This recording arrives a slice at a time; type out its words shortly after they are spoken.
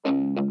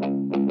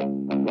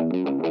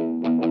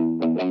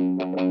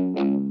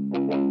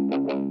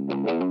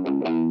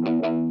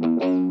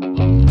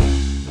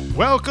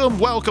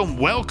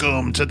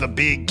Welcome to the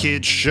Big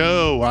Kid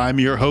Show.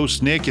 I'm your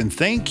host, Nick, and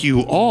thank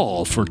you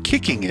all for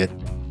kicking it,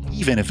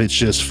 even if it's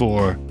just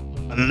for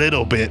a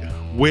little bit,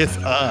 with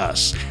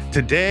us.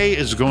 Today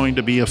is going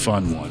to be a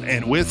fun one.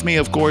 And with me,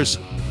 of course,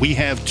 we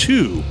have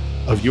two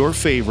of your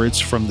favorites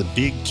from the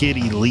Big Kid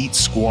Elite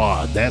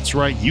Squad. That's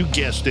right, you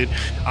guessed it.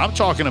 I'm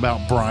talking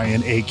about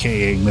Brian,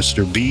 a.k.a.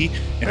 Mr. B,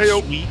 and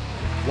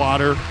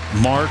Sweetwater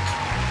Mark.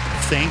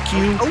 Thank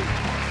you.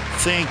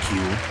 Thank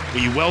you.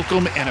 We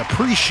welcome and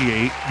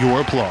appreciate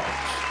your applause.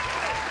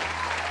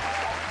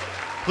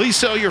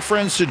 Please tell your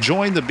friends to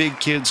join the Big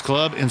Kids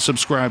Club and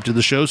subscribe to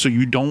the show so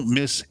you don't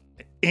miss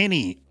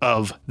any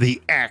of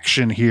the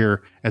action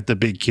here at the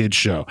Big Kids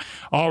Show.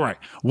 All right,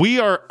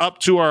 we are up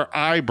to our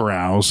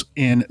eyebrows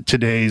in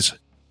today's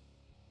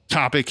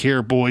topic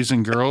here, boys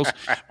and girls,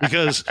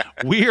 because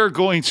we are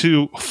going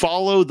to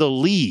follow the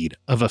lead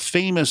of a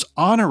famous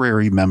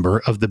honorary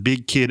member of the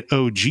Big Kid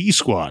OG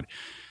Squad.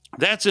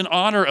 That's in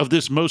honor of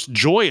this most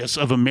joyous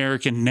of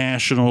American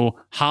national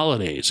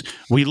holidays.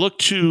 We look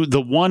to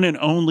the one and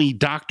only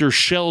Dr.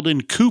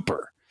 Sheldon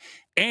Cooper.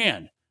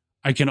 And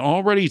I can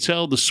already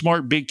tell the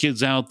smart big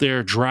kids out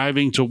there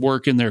driving to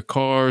work in their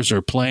cars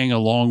or playing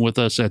along with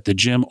us at the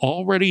gym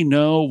already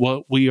know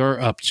what we are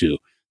up to.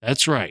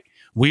 That's right.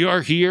 We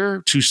are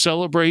here to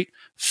celebrate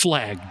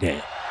Flag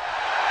Day.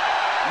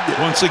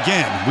 Once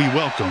again, we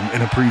welcome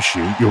and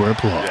appreciate your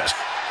applause. Yes.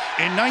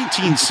 In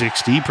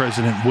 1960,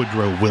 President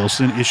Woodrow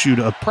Wilson issued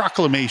a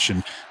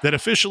proclamation that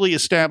officially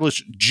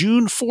established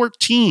June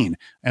 14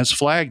 as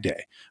Flag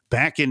Day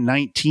back in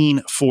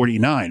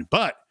 1949.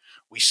 But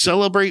we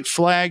celebrate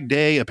Flag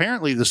Day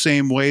apparently the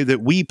same way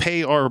that we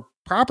pay our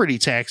property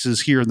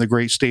taxes here in the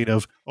great state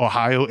of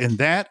Ohio, and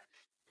that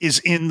is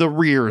in the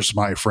rears,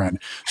 my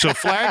friend. So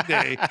Flag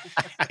Day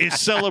is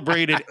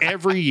celebrated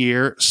every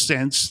year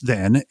since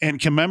then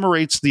and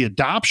commemorates the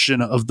adoption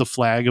of the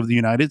flag of the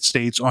United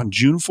States on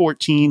June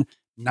 14,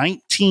 that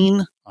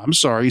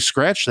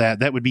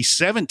would be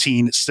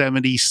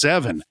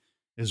 1777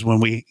 is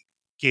when we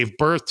gave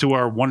birth to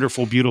our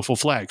wonderful, beautiful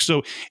flag.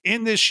 So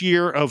in this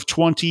year of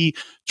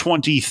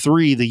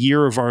 2023, the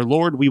year of our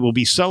Lord, we will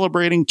be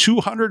celebrating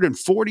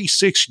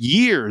 246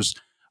 years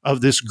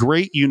of this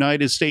great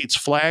United States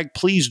flag.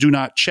 Please do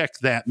not check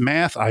that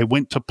math. I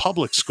went to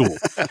public school.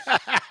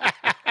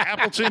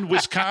 Appleton,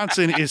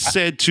 Wisconsin is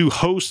said to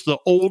host the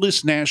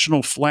oldest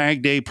National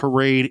Flag Day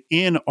parade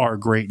in our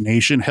great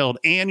nation, held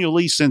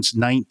annually since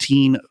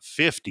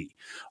 1950.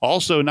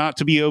 Also, not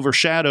to be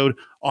overshadowed,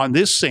 on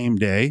this same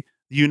day,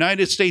 the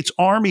United States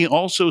Army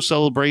also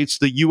celebrates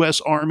the U.S.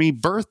 Army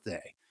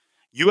birthday.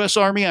 U.S.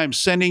 Army, I'm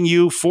sending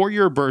you for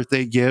your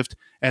birthday gift,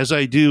 as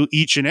I do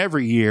each and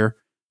every year.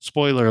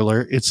 Spoiler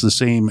alert, it's the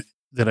same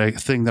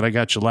thing that I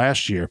got you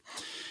last year.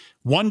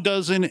 12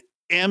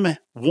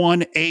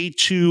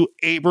 M1A2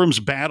 Abrams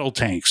battle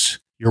tanks.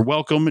 You're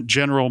welcome,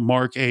 General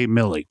Mark A.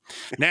 Milley.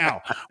 Now,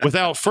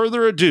 without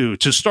further ado,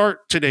 to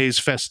start today's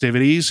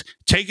festivities,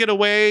 take it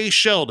away,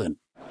 Sheldon.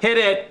 Hit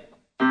it!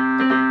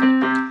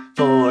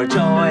 For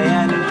joy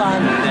and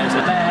fun, there's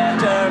a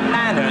better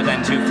manner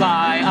than to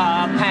fly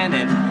a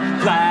pennant,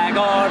 flag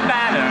or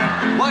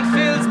banner. What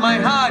fills my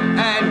heart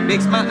and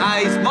makes my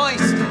eyes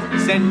moist?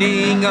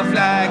 Sending a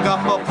flag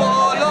up a pole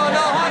on a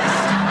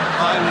hoist.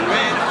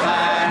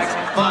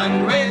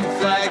 Fun with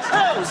flags.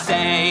 Oh,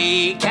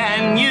 say,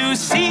 can you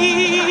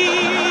see?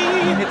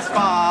 It's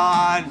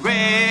fun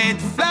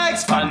with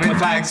flags. Fun with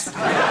flags.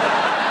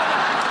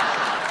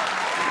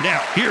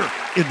 Now, here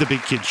in the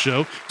Big Kids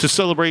Show, to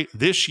celebrate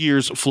this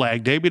year's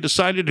Flag Day, we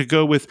decided to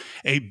go with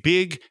a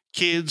Big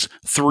Kids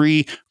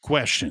 3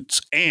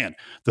 questions. And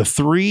the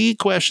 3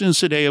 questions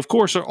today, of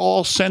course, are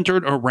all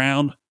centered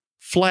around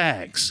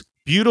flags.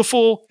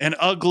 Beautiful and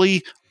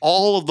ugly,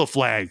 all of the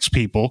flags,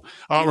 people.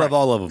 I love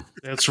all of them.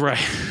 That's right.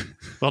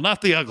 Well,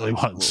 not the ugly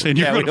ones. And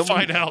you're going to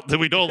find out that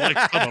we don't like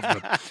some of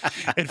them.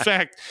 In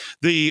fact,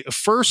 the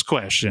first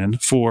question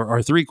for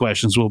our 3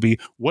 questions will be,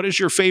 what is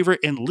your favorite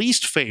and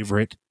least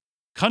favorite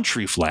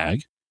country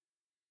flag?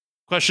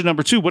 Question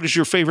number 2, what is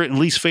your favorite and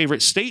least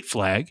favorite state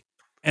flag?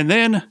 And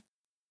then,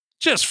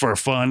 just for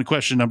fun,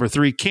 question number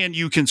 3, can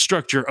you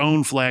construct your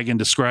own flag and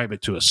describe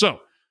it to us?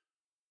 So,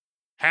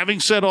 having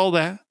said all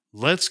that,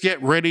 let's get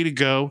ready to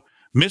go.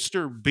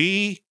 Mr.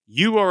 B,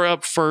 you are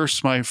up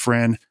first, my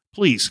friend.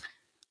 Please,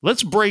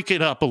 let's break it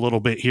up a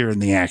little bit here in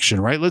the action,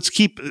 right? Let's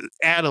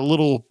add a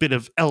little bit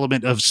of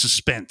element of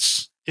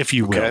suspense, if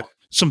you will. Okay.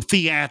 Some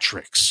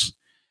theatrics.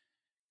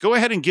 Go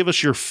ahead and give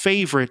us your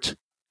favorite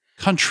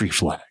country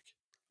flag.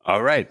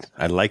 All right.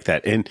 I like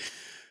that. And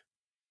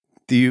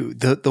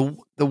the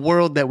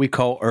world that we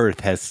call Earth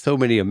has so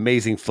many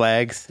amazing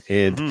flags,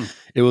 and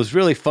it was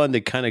really fun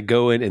to kind of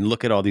go in and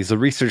look at all these. The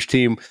research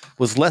team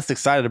was less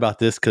excited about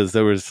this because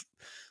there was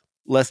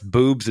less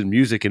boobs and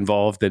music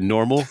involved than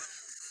normal.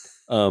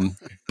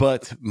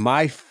 But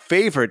my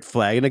favorite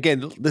flag, and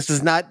again, this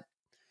is not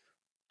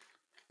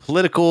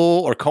political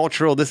or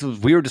cultural.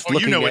 We were just Oh,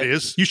 looking you know at, it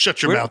is. You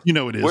shut your we're- mouth. You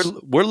know it is.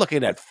 We're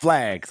looking at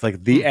flags,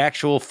 like the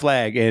actual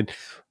flag. And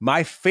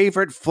my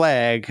favorite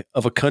flag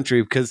of a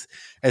country, because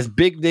as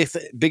Big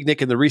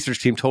Nick and the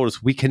research team told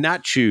us, we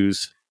cannot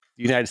choose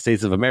the United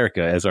States of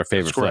America as our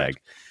favorite flag.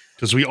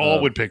 Because we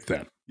all would pick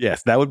that.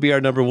 Yes, that would be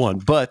our number one.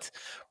 But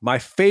my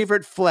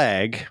favorite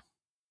flag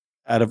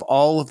out of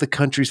all of the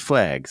country's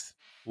flags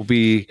will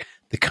be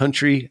the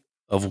country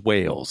of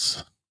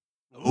Wales.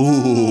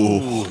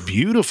 Ooh,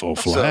 beautiful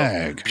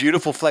flag. So,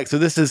 beautiful flag. So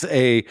this is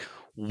a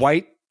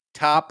white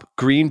top,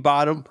 green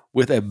bottom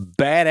with a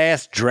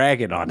badass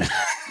dragon on it.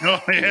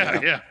 Oh,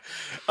 yeah.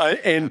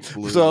 And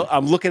so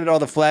I'm looking at all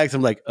the flags.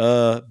 I'm like,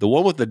 the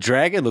one with the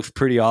dragon looks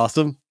pretty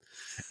awesome.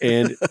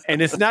 And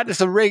it's not just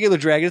a regular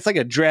dragon. It's like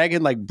a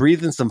dragon, like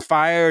breathing some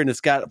fire, and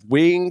it's got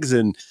wings,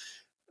 and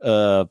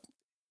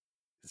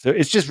so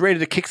it's just ready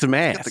to kick some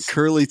ass. Got the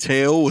curly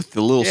tail with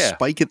the little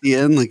spike at the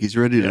end, like he's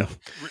ready to.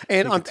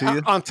 And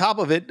on top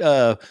of it,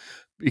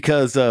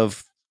 because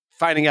of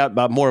finding out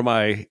about more of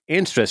my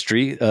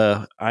ancestry,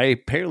 I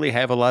apparently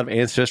have a lot of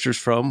ancestors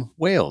from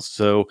Wales.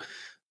 So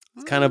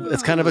it's kind of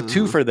a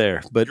twofer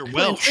there. But You're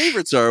Welsh.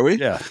 Favorites, are we?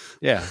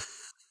 Yeah.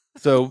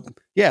 So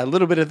yeah, a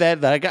little bit of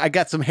that. I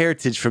got some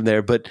heritage from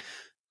there, but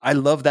I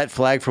love that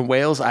flag from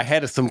Wales. I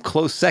had some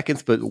close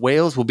seconds, but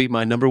Wales will be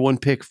my number one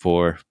pick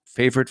for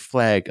favorite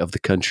flag of the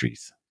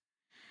countries.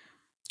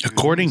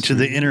 According to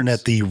the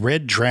internet, the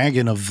red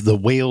dragon of the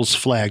Wales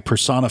flag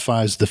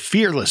personifies the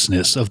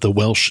fearlessness of the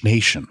Welsh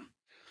nation.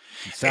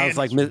 Sounds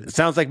like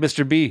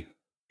Mr. B.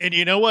 And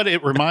you know what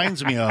it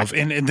reminds me of?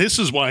 And this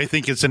is why I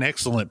think it's an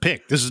excellent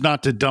pick. This is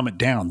not to dumb it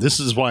down. This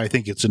is why I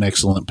think it's an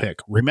excellent pick.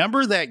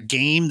 Remember that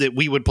game that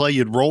we would play?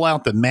 You'd roll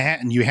out the mat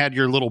and you had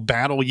your little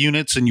battle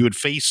units and you would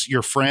face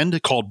your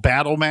friend called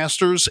Battle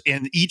Masters.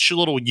 And each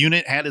little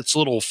unit had its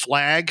little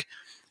flag.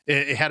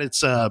 It had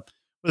its a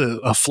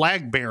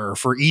flag bearer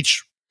for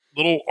each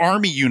little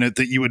army unit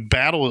that you would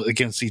battle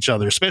against each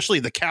other,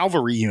 especially the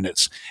cavalry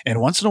units. And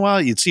once in a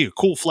while, you'd see a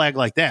cool flag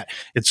like that.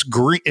 It's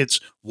green, it's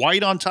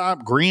white on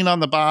top, green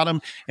on the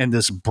bottom, and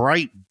this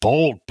bright,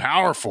 bold,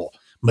 powerful,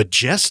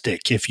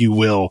 majestic, if you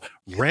will,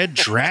 red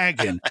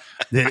dragon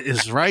that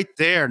is right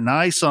there,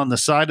 nice on the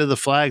side of the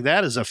flag.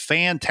 That is a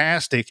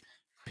fantastic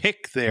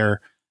pick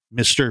there,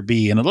 Mr.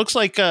 B. And it looks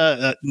like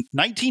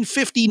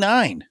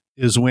 1959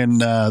 is when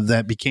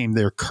that became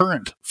their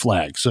current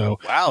flag. So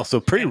wow,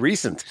 so pretty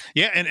recent.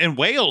 Yeah, and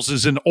Wales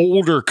is an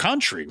older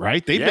country,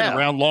 right? They've been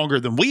around longer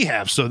than we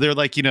have. So they're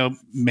like,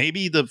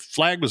 maybe the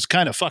flag was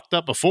kind of fucked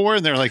up before,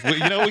 and they're like, we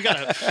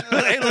gotta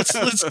hey,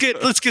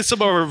 let's get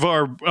some of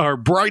our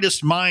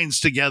brightest minds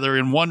together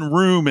in one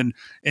room, and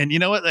you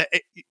know what?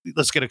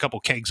 Let's get a couple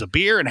kegs of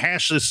beer and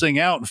hash this thing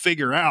out and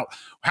figure out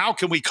how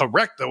can we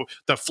correct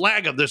the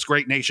flag of this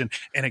great nation.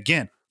 And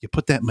again, you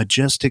put that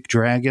majestic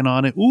dragon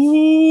on it.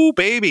 Ooh,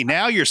 baby,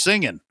 now you're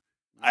singing.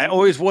 I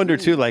always wonder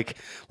too, like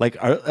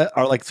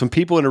are like some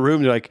people in a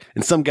room, they're like,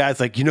 and some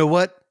guys like, you know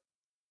what?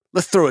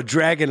 Let's throw a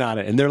dragon on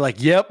it. And they're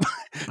like, yep,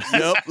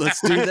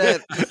 let's do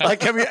that.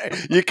 Like, I mean,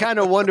 you kind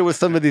of wonder with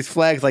some of these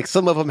flags, like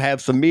some of them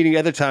have some meaning.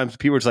 Other times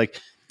people are just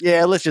like,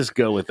 yeah, let's just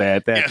go with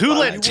that. Who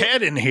let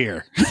Ted in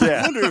here?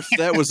 I wonder if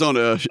that was on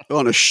a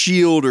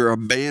shield or a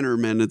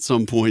bannerman at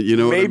some point. You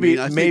know, maybe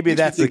what I mean? maybe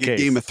that's the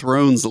case. Game of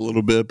Thrones a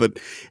little bit, but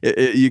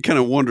you kind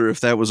of wonder if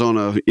that was on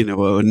a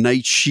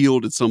knight's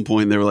shield at some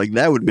point. They were like,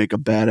 that would make a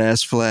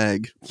badass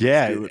flag.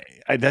 Yeah,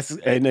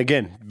 and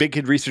again, Big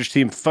Kid Research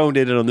Team phoned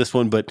in on this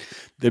one, but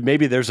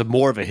maybe there's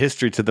more of a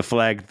history to the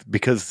flag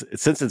because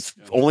since it's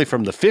only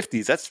from the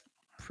 50s, that's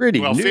pretty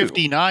new.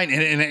 59,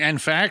 and in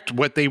fact,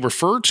 what they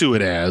refer to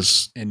it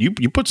as, and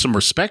you put some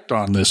respect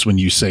on this when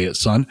you say it,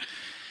 son.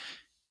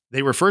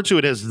 They refer to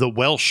it as the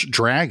Welsh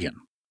dragon.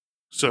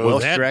 So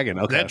dragon,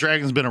 okay. That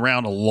dragon's been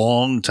around a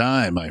long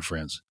time, my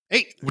friends.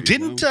 Hey,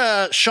 didn't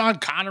Sean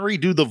Connery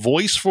do the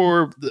voice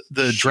for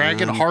the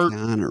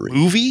Dragonheart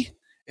movie?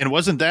 And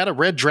wasn't that a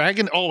red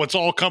dragon? Oh, it's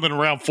all coming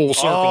around full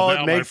circle. Oh,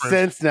 now, it makes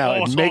sense now.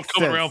 Oh, it makes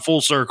all coming around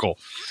full circle.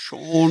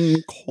 Sean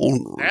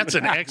Connery. That's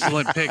an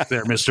excellent pick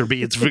there, Mr.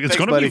 B. It's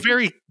going to be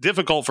very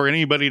difficult for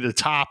anybody to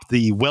top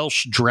the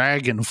Welsh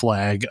dragon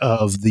flag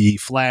of the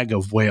flag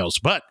of Wales.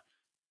 But,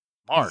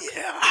 Mark,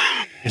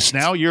 it's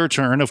now your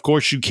turn. Of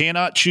course, you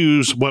cannot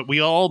choose what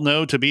we all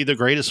know to be the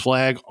greatest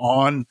flag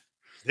on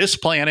this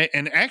planet,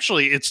 and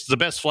actually, it's the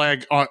best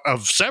flag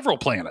of several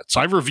planets.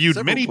 I've reviewed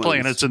many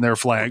planets and their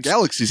flags.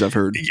 Galaxies, I've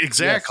heard.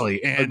 Exactly.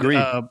 Yes, and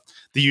agreed.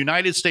 The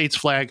United States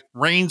flag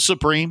reigns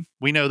supreme.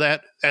 We know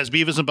that. As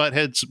Beavis and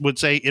Buttheads would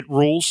say, it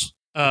rules.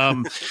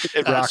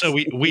 It rocks. So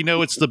we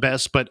know it's the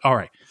best, but all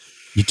right.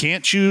 You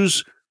can't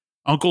choose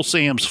Uncle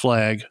Sam's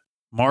flag.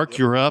 Mark,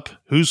 you're up.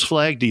 Whose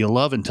flag do you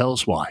love, and tell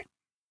us why?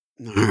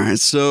 All right,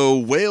 so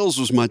Wales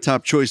was my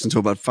top choice until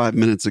about 5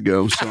 minutes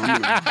ago, so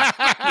I'm going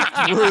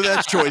to throw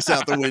that choice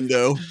out the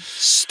window.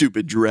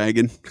 Stupid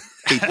dragon.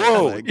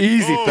 Whoa,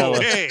 easy,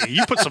 fella. Hey,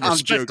 you put some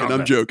respect on I'm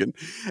that. joking.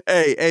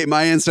 Hey,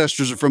 my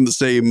ancestors are from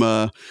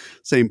the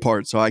same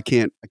part, so I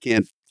can't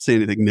say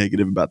anything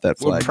negative about that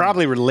flag. We're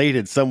probably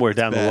related somewhere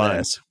down the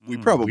line. We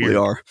probably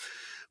are.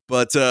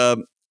 But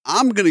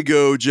I'm going to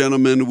go,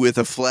 gentlemen, with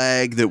a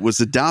flag that was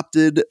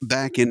adopted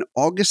back in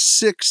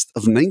August 6th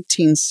of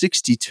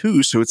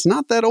 1962. So it's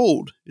not that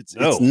old. It's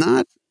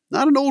not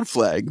an old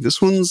flag.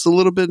 This one's a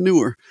little bit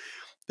newer.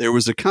 There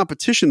was a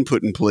competition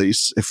put in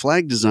place, a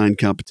flag design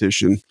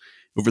competition.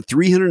 Over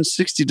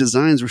 360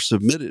 designs were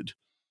submitted,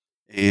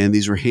 and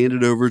these were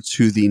handed over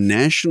to the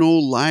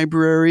National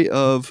Library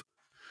of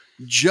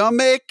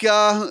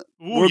Jamaica.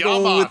 We're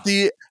going with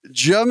the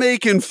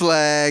Jamaican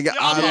flag.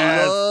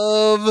 I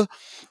love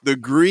the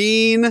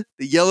green,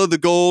 the yellow, the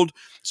gold.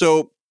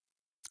 So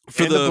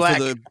for the black.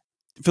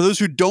 For those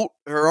who don't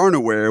or aren't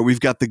aware, we've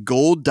got the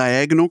gold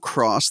diagonal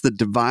cross that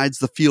divides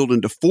the field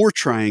into 4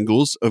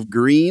 triangles of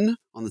green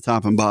on the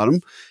top and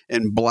bottom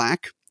and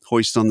black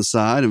hoist on the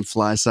side and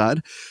fly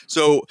side.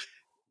 So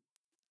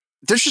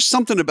there's just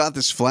something about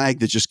this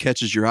flag that just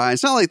catches your eye.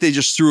 It's not like they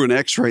just threw an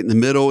X right in the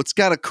middle. It's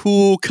got a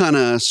cool kind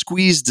of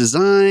squeezed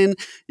design.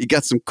 You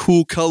got some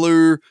cool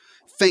color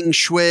feng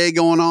shui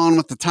going on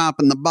with the top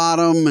and the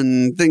bottom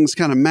and things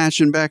kind of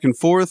matching back and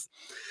forth.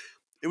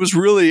 It was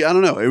really, I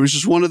don't know. It was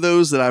just one of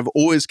those that I've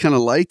always kind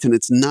of liked. And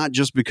it's not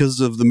just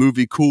because of the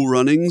movie Cool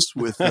Runnings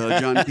with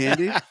John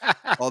Candy,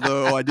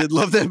 although I did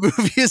love that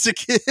movie as a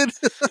kid.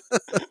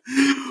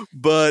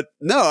 But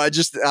no,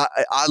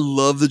 I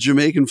love the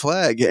Jamaican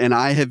flag, and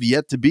I have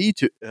yet to be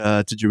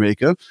to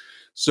Jamaica.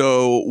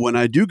 So when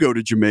I do go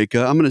to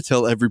Jamaica, I'm going to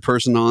tell every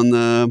person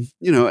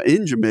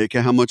in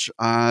Jamaica how much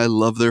I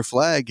love their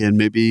flag, and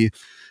maybe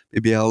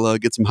I'll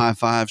get some high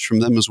fives from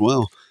them as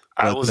well.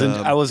 But,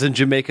 I was in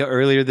Jamaica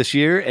earlier this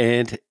year,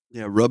 and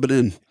rub it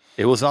in.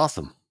 It was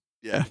awesome.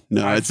 Yeah,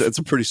 no, it's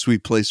a pretty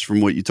sweet place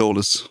from what you told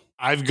us.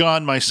 I've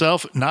gone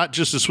myself. Not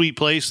just a sweet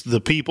place. The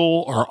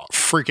people are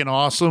freaking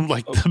awesome.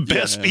 Like the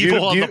best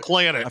people on the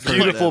planet.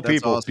 Beautiful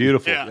people. Awesome.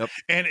 Beautiful. Yeah. Yep.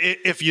 And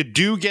if you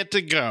do get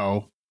to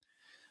go,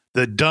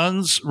 the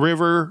Dunn's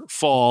River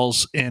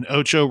Falls in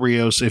Ocho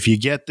Rios, if you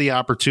get the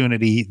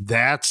opportunity,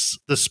 that's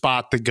the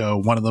spot to go.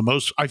 One of the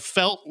most, I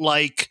felt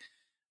like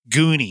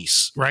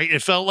Goonies, right?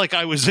 It felt like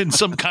I was in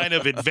some kind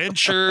of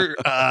adventure.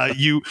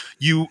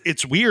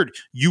 It's weird.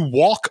 You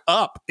walk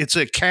up, it's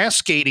a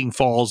cascading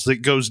falls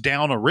that goes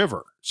down a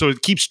river. So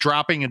it keeps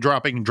dropping and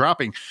dropping and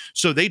dropping.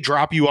 So they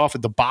drop you off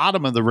at the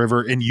bottom of the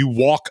river and you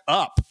walk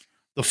up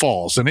the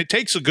falls, and it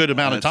takes a good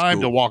amount of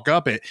time to walk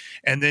up it.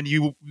 And then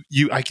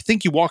I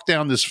think you walk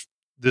down this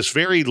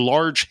very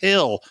large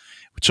hill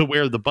to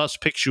where the bus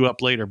picks you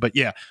up later. But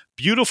yeah,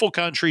 beautiful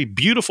country,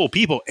 beautiful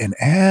people. And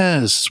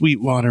as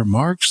Sweetwater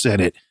Mark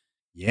said it,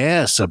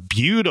 yes, a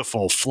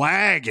beautiful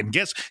flag. And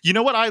you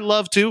know what I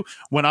love too?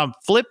 When I'm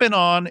flipping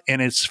on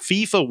and it's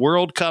FIFA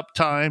World Cup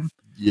time.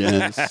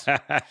 Yes.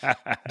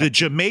 The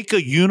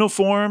Jamaica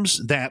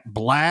uniforms, that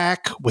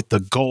black with the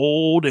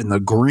gold and the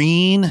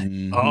green.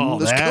 Mm-hmm. Oh,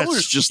 those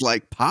colors just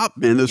like pop,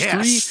 man. Those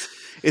three.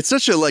 It's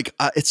such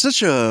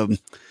a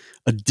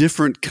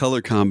different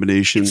color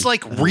combination. It's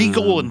like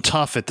regal and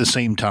tough at the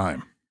same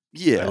time.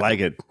 Yeah. I like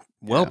it.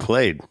 Well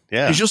played.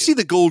 Yeah. Because you'll see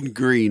the gold and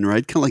green,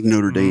 right? Kind of like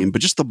Notre Dame, but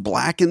just the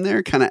black in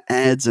there kind of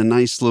adds a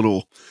nice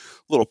little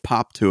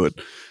pop to it.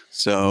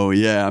 So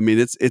yeah, I mean,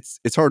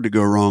 it's hard to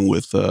go wrong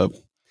with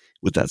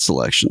that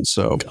selection.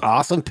 So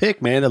awesome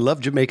pick, man. I love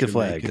Jamaican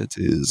flag. It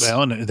is.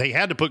 Well, and they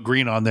had to put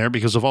green on there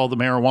because of all the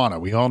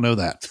marijuana. We all know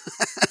that.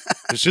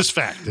 It's just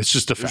fact. It's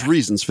just a fact. There's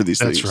reasons for these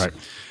things. That's right.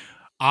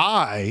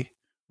 I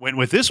went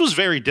with, this was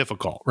very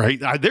difficult, right?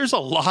 There's a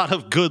lot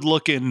of good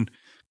looking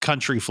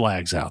country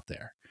flags out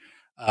there.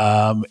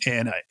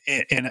 And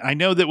I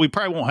know that we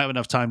probably won't have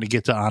enough time to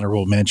get to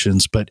honorable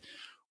mentions, but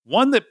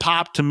one that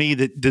popped to me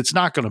that's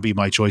not going to be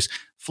my choice,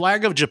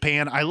 Flag of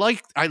Japan. I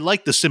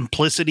like the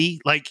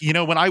simplicity. Like,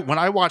 when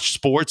I watch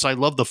sports, I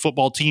love the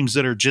football teams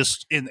that are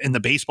just in the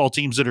baseball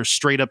teams that are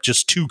straight up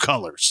just 2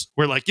 colors.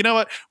 We're like, you know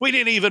what? We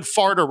didn't even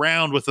fart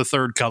around with the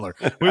third color.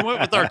 We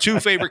went with our 2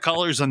 favorite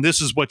colors, and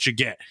this is what you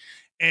get.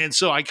 And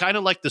so I kind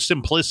of like the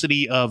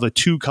simplicity of a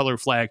 2-color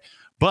flag,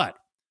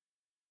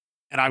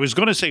 and I was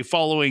going to say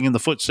following in the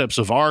footsteps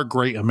of our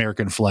great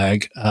American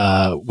flag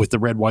with the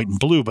red, white, and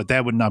blue, but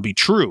that would not be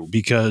true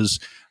because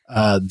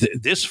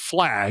this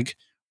flag,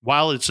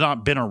 while it's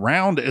not been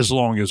around as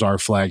long as our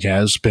flag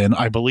has been,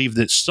 I believe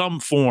that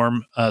some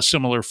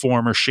similar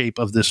form or shape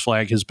of this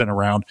flag has been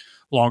around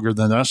longer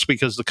than us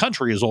because the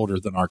country is older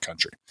than our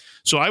country.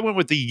 So I went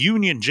with the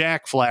Union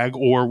Jack flag,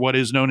 or what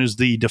is known as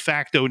the de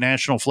facto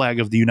national flag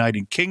of the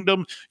United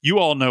Kingdom. You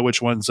all know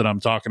which ones that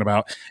I'm talking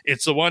about.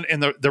 It's the one,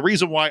 and the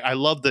reason why I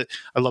love the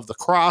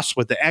cross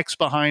with the X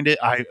behind it.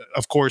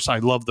 Of course, I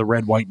love the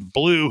red, white, and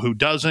blue. Who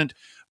doesn't?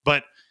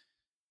 But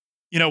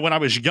when I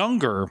was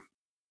younger,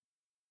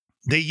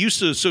 they used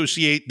to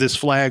associate this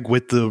flag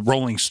with the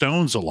Rolling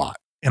Stones a lot.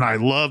 And I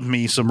love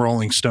me some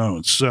Rolling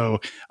Stones.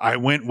 So I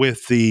went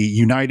with the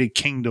United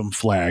Kingdom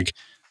flag.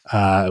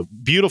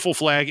 Beautiful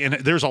flag. And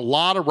there's a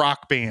lot of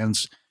rock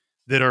bands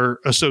that are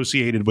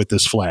associated with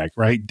this flag,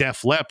 right?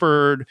 Def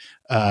Leppard,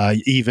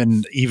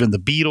 even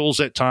the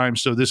Beatles at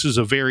times. So this is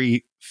a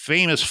very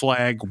famous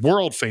flag,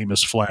 world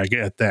famous flag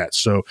at that.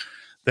 So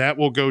that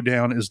will go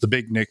down as the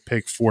Big Nick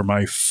pick for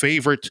my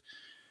favorite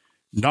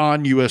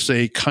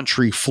non-USA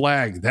country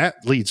flag.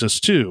 That leads us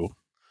to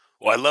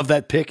Well, I love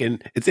that pick.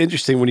 And it's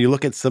interesting when you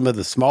look at some of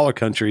the smaller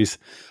countries,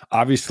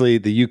 obviously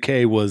the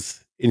UK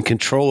was in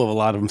control of a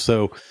lot of them.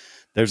 So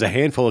there's a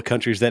handful of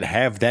countries that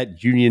have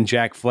that Union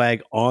Jack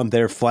flag on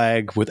their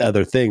flag with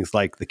other things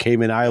like the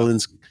Cayman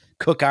Islands,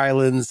 Cook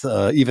Islands,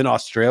 even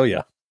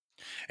Australia.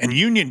 and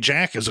Union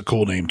Jack is a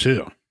cool name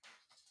too.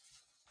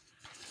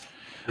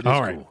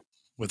 All right. Cool.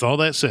 With all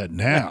that said,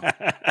 now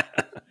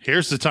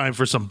here's the time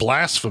for some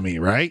blasphemy,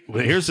 right?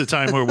 Well, here's the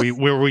time where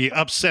we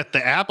upset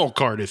the apple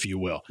cart, if you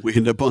will. We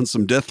end up on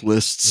some death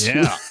lists.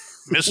 Yeah.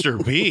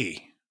 Mr.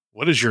 B,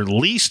 what is your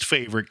least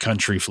favorite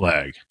country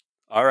flag?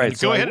 All right.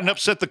 Go ahead and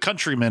upset the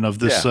countrymen of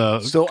this. Yeah.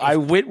 So I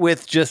went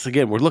with just,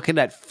 again, we're looking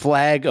at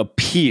flag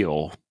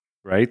appeal,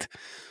 right?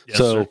 Yes,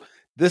 so sir.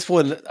 this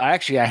one, I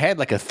had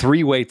like a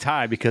 3-way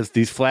tie because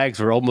these flags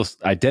are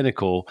almost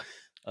identical.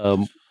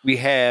 We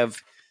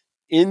have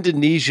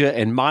Indonesia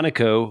and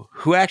Monaco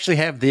who actually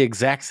have the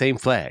exact same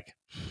flag.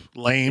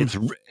 Lame.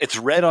 It's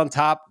red on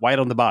top, white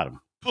on the bottom.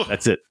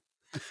 That's it.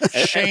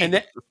 Shame.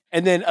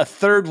 And then a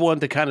third one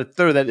to kind of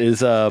throw that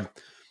is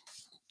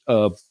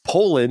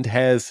Poland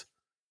has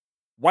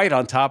white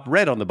on top,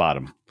 red on the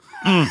bottom.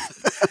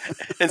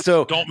 And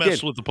so Don't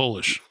mess with the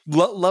Polish.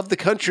 love the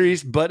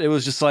countries, but it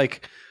was just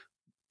like,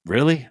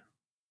 really?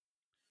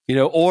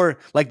 Or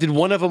like, did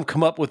one of them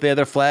come up with the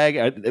other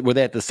flag? Were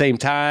they at the same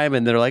time?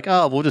 And they're like,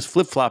 oh, we'll just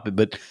flip flop it.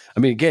 But I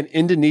mean, again,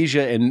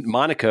 Indonesia and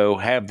Monaco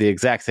have the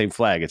exact same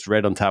flag. It's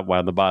red on top, white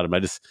on the bottom. I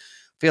just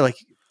feel like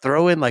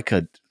throw in like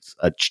a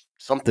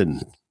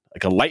something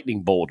like a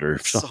lightning bolt or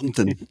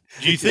something.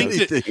 Do you think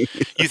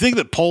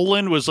that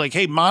Poland was like,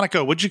 hey,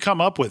 Monaco, what'd you come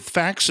up with?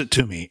 Fax it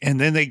to me. And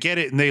then they get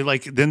it and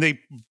then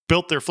they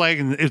built their flag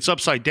and it's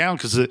upside down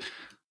because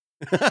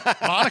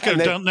Monaco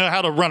don't know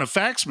how to run a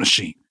fax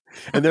machine.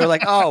 And they're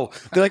like, oh,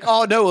 no,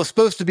 it was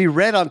supposed to be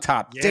red on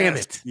top. Damn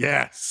it.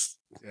 Yes.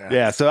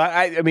 Yeah. So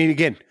I mean,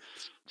 again,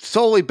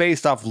 solely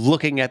based off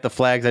looking at the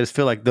flags, I just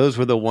feel like those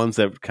were the ones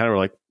that kind of were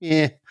like,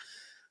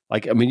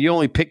 like, I mean, you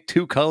only pick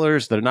 2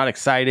 colors. They're not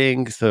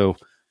exciting. So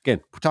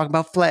again, we're talking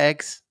about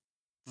flags.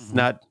 It's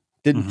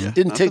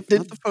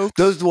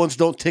those ones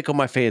don't tickle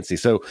my fancy.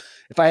 So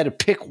if I had to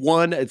pick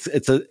one, it's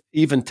an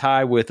even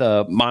tie with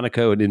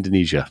Monaco and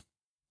Indonesia.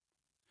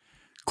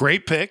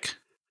 Great pick.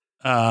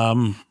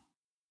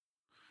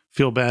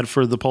 Feel bad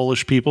for the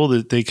Polish people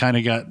that they kind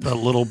of got a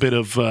little bit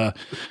of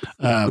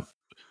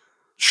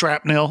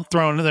shrapnel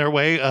thrown their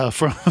way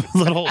from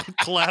little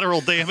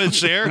collateral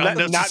damage there.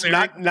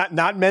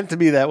 Not meant to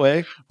be that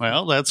way.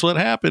 Well, that's what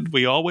happened.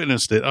 We all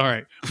witnessed it. All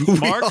right,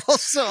 Mark. We all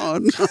saw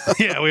it.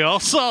 Yeah, we all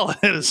saw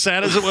it. As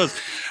sad as it was.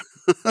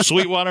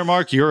 Sweetwater,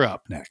 Mark, you're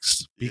up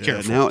next. Be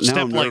careful. Now Step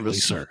I'm lightly,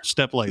 nervous. sir.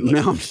 Step lightly.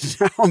 Now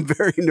I'm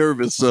very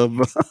nervous of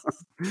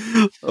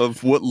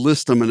what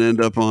list I'm going to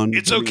end up on.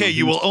 It's okay.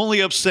 You will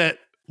only upset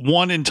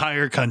one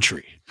entire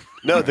country.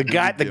 No, the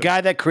guy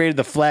that created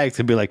the flags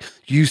can be like,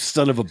 "You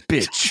son of a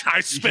bitch!" I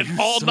spent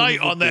all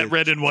night on that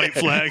red and white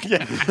flag.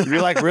 Yeah.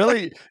 You're like,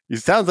 really? It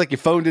sounds like you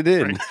phoned it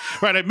in.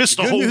 Right. I missed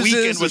a Good whole news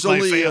weekend is with there's my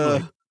only,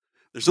 family.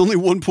 There's only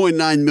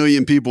 1.9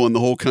 million people in the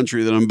whole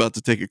country that I'm about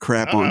to take a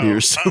crap on here.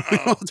 So we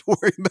don't have to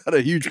worry about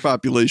a huge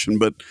population.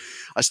 But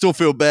I still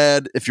feel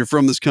bad. If you're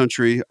from this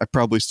country, I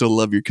probably still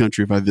love your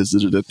country if I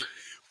visited it.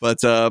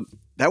 But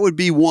that would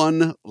be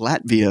one,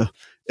 Latvia.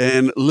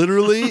 And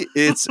literally,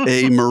 it's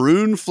a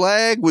maroon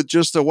flag with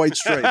just a white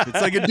stripe.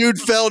 It's like a dude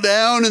fell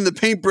down and the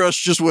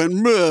paintbrush just went,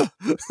 "Meh."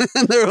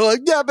 And they were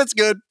like, yeah, that's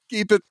good.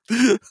 Keep it.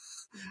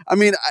 I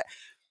mean,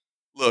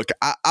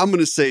 I'm going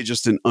to say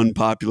just an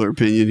unpopular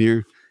opinion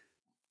here.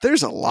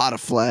 There's a lot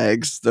of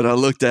flags that I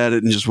looked at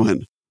it and just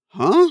went,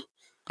 huh?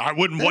 I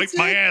wouldn't wipe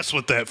my ass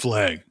with that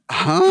flag.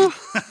 Huh?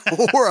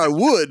 Or I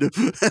would.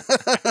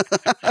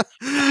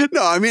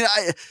 No, I mean,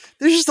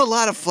 there's just a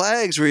lot of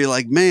flags where you're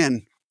like,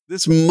 man,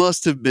 this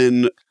must have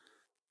been,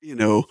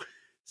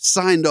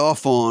 signed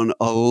off on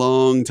a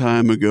long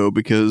time ago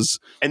because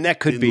And that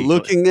could be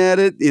looking at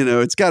it,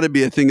 it's got to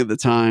be a thing of the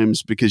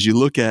times because you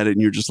look at it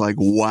and you're just like,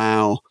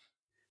 wow,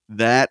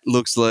 that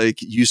looks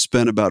like you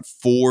spent about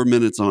 4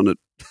 minutes on it.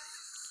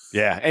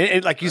 Yeah.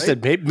 And like you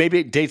said, maybe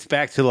it dates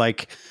back to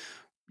like,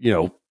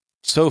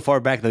 so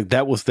far back, like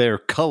that was their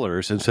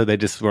colors. And so they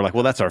just were like,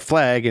 well, that's our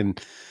flag. And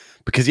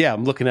because,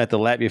 I'm looking at the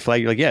Latvia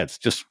flag. You're like, yeah, it's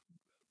just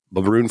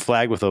a maroon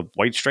flag with a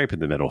white stripe in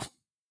the middle.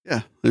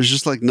 Yeah. There's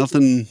just like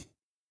nothing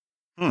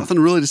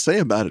really to say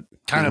about it.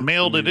 Kind of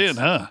mailed it in,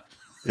 huh?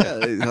 Yeah.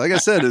 Like I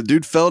said, a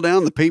dude fell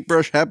down, the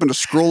paintbrush happened to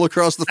scroll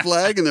across the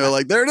flag and they're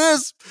like, there it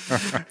is.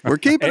 We're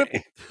keeping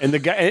it. And the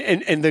guy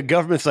and the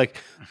government's like,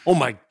 oh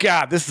my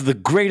God, this is the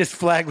greatest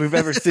flag we've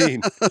ever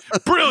seen.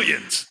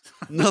 Brilliant.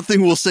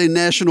 Nothing will say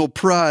national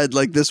pride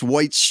like this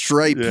white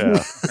stripe.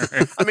 Yeah.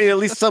 I mean, at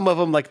least some of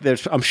them, like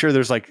I'm sure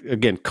there's like,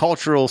 again,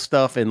 cultural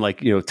stuff and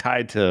like,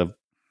 tied to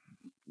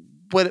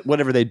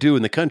whatever they do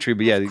in the country.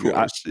 But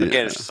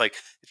again, it's just like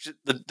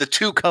the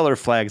 2 color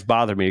flags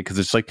bother me because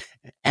it's like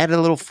add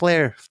a little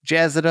flair,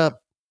 jazz it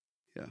up.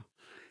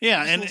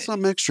 Yeah. And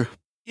something extra.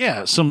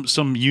 Yeah, some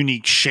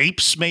unique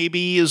shapes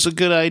maybe is a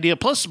good idea.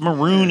 Plus,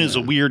 maroon is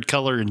a weird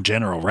color in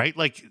general, right?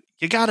 Like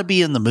you got to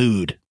be in the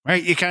mood,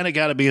 right? You kind of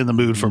got to be in the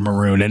mood for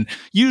maroon, and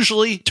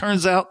usually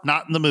turns out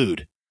not in the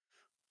mood.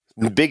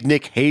 Big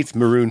Nick hates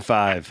Maroon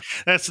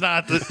 5. That's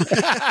not the.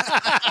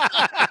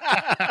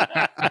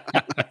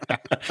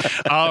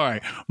 All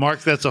right, Mark,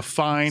 that's a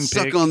fine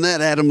Suck pick. on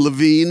that, Adam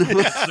Levine.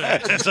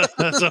 That's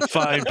a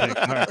fine pick.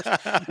 All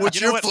right. What's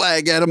You know your what?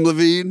 flag, Adam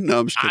Levine? No,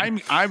 I'm just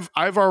kidding.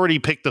 I've already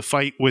picked the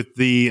fight with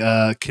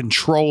the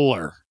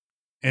controller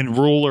and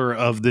ruler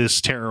of this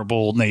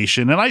terrible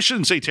nation, and I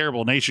shouldn't say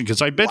terrible nation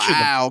because I bet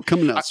Wow,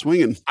 coming out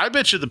swinging. I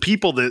bet you the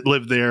people that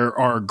live there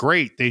are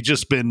great. They've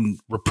just been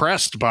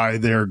repressed by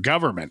their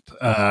government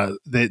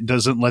that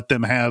doesn't let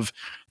them have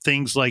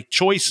things like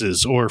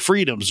choices or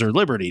freedoms or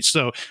liberties.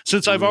 So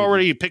since I've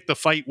already picked the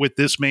fight with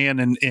this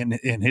man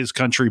in his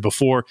country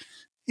before,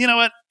 you know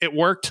what? It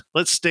worked.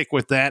 Let's stick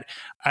with that.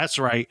 That's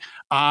right.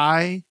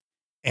 I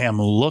am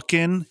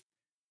looking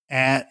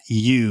at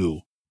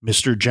you,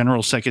 Mr.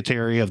 General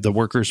Secretary of the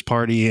Workers'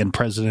 Party and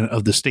President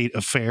of the State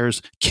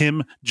Affairs,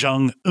 Kim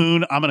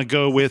Jong-un. I'm going to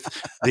go with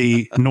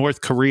the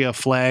North Korea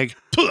flag.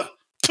 Puh,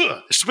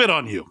 puh, spit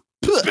on you.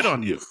 Spit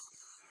on you.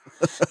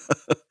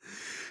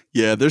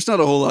 Yeah, there's not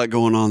a whole lot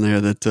going on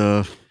there that's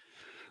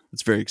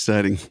very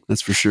exciting.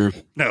 That's for sure.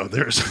 No,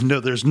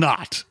 there's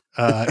not.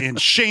 And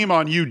shame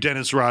on you,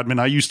 Dennis Rodman.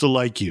 I used to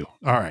like you.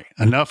 All right,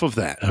 enough of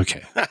that.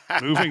 Okay,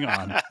 moving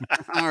on.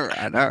 All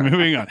right.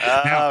 Moving on.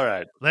 Now, All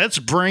right. let's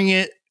bring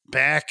it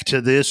back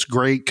to this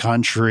great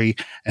country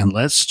and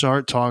let's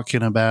start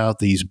talking about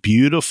these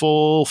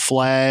beautiful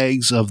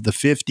flags of the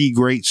 50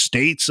 great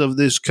states of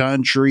this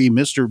country.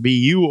 Mr. B,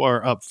 you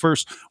are up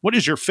first. What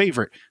is your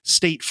favorite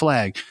state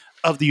flag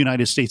of the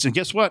United States? And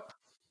guess what?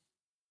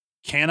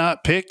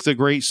 Cannot pick the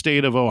great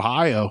state of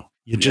Ohio.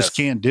 You just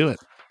can't do it.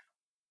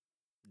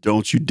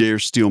 Don't you dare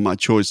steal my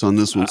choice on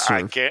this one, sir.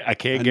 I can't I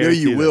know guarantee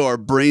you that. will. Our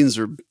brains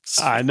are.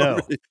 I know.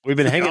 We've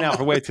been hanging out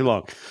for way too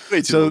long.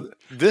 Way too long.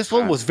 This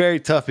one was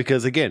very tough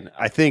because, again,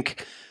 I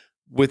think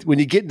when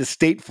you get into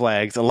state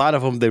flags, a lot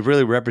of them, they're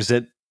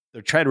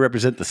trying to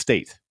represent the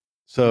state.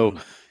 So,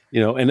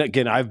 and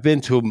again, I've been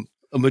to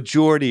a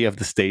majority of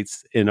the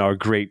states in our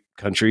great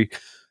country.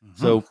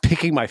 So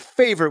picking my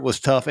favorite was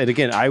tough. And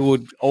again, I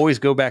would always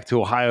go back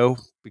to Ohio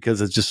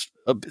because it's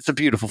a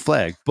beautiful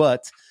flag.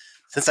 But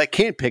since I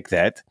can't pick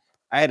that,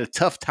 I had a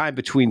tough time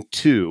between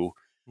two.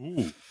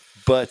 Ooh.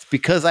 But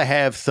because I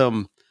have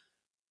some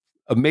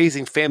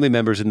amazing family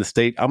members in the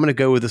state, I'm going to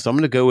go with this. I'm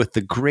going to go with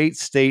the great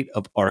state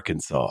of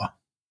Arkansas.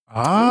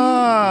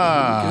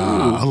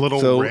 A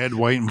little red,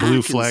 white, and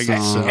blue flag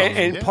Arkansas. itself.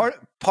 And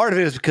part of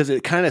it is because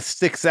it kind of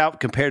sticks out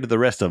compared to the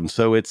rest of them.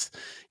 So it's,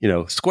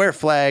 square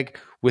flag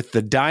with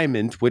the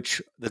diamond,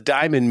 which the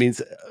diamond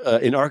means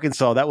in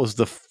Arkansas, that was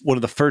one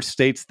of the first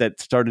states that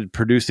started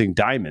producing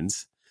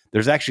diamonds.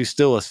 There's actually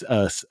still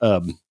a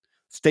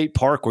state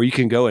park where you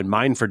can go and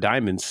mine for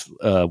diamonds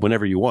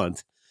whenever you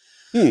want.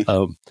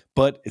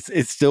 But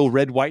it's still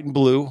red, white, and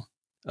blue.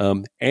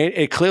 And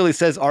it clearly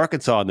says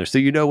Arkansas on there, so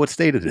you know what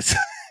state it is.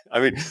 I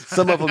mean,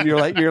 some of them you're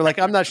like,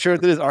 I'm not sure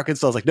if it is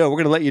Arkansas. It's like, no, we're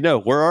going to let you know.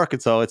 We're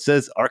Arkansas. It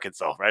says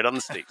Arkansas right on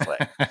the state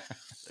flag. There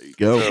you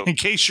go. So- In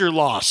case you're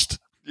lost.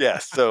 Yeah.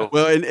 So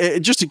Well,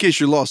 and just in case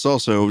you're lost,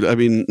 also, I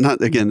mean,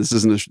 not again. This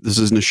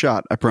isn't a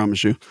shot. I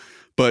promise you.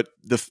 But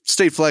the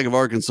state flag of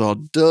Arkansas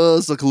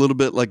does look a little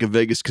bit like a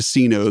Vegas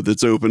casino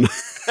that's open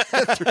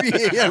at 3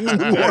 a.m. in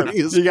the morning.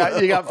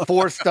 you got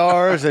 4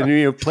 stars and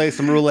you play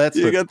some roulettes.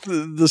 You but- got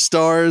the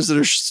stars that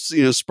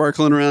are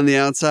sparkling around the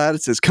outside.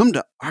 It says, "Come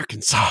to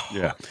Arkansas."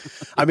 Yeah.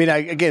 I mean,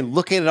 again,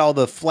 looking at all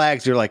the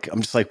flags,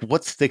 I'm just like,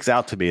 what sticks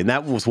out to me? And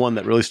that was one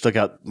that really stuck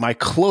out. My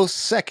close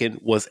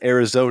second was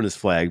Arizona's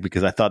flag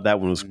because I thought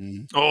that one was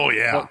Oh,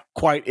 yeah.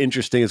 quite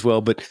interesting as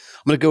well. But I'm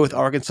going to go with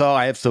Arkansas.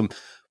 I have some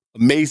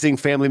amazing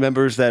family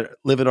members that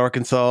live in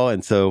Arkansas.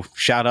 And so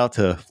shout out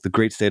to the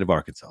great state of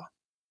Arkansas.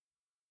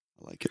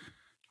 I like it.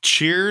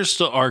 Cheers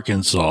to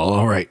Arkansas.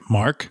 All right,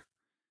 Mark.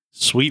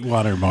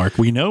 Sweetwater, Mark.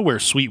 We know where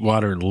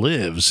Sweetwater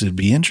lives. It'd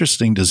be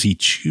interesting. Does he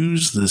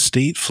choose the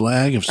state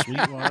flag of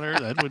Sweetwater?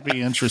 That would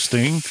be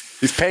interesting.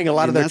 He's paying a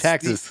lot of their And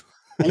that's the- taxes.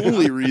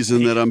 Only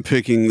reason that I'm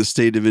picking the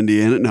state of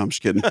Indiana. No, I'm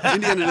just kidding.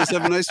 Indiana does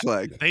have a nice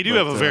flag. They do but,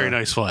 have a very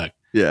nice flag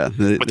Yeah,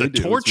 with a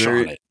torch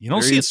on it. You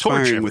don't see a torch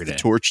inspiring every with day. the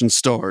torch and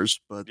stars.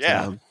 But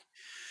Yeah.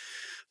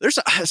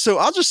 so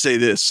I'll just say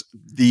this: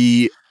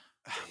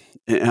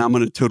 and I'm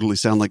going to totally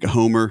sound like a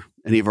homer.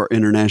 Any of our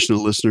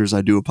international listeners,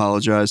 I do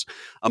apologize.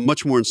 I'm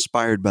much more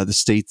inspired by the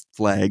state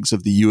flags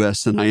of the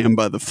U.S. than I am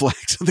by the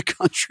flags of the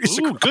countries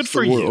Ooh, across good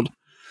for the you. world.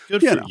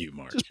 Good You for know, you,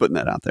 Mark. Just putting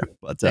that out there.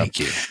 But Thank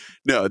you.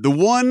 no, the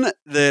one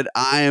that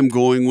I am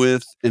going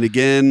with, and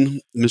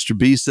again, Mr.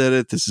 B said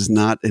it, this is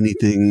not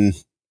anything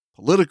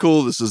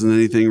political. This isn't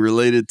anything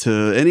related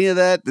to any of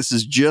that. This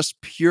is just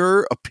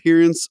pure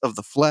appearance of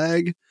the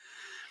flag.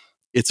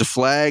 It's a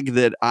flag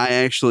that I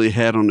actually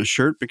had on a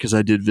shirt because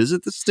I did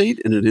visit the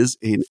state, and it is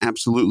an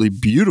absolutely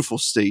beautiful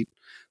state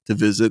to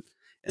visit.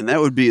 And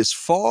that would be as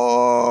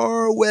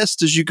far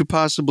west as you could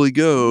possibly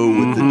go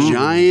with the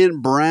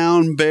giant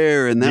brown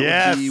bear. And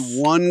that would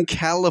be one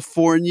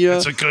California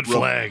That's a good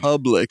flag.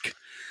 Republic.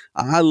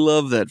 I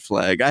love that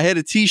flag. I had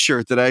a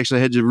T-shirt that I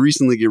actually had to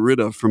recently get rid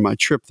of from my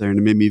trip there, and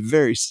it made me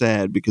very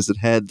sad because it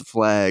had the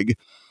flag,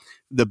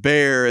 the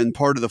bear and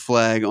part of the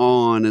flag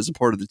on as a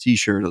part of the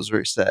T-shirt. I was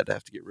very sad to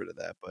have to get rid of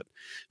that. But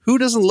who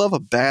doesn't love a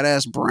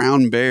badass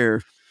brown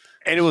bear?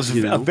 And it was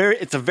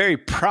it's a very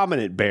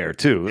prominent bear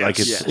too. Yes.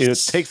 Like it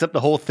takes up the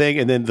whole thing,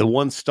 and then the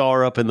one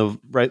star up in the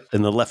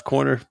left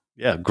corner.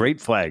 Yeah,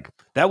 great flag.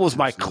 That was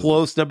my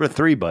close number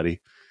 3, buddy.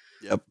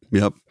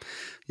 Yep.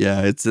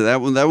 Yeah, it's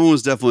that one. That one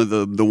was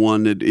definitely the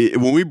one.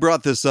 When we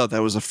brought this up,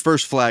 that was the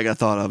first flag I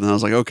thought of, and I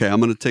was like, okay, I'm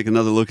going to take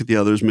another look at the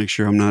others, make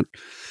sure I'm not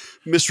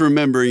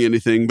misremembering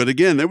anything. But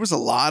again, there was a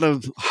lot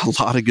of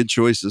good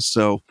choices.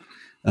 So.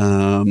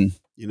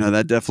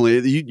 That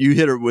definitely, you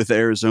hit it with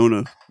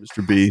Arizona,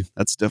 Mr. B.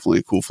 That's definitely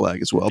a cool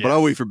flag as well. But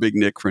I'll wait for Big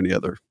Nick for any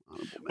other.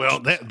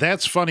 Well,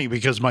 that's funny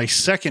because my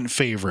second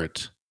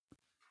favorite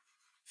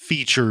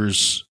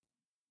features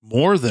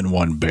more than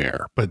one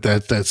bear, but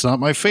that's not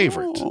my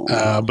favorite.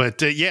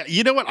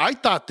 You know what? I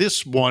thought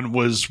this one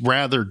was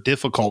rather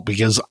difficult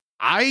because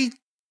I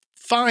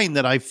find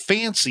that I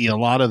fancy a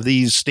lot of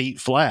these state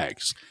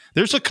flags.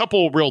 There's a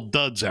couple of real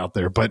duds out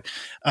there, but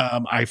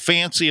I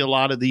fancy a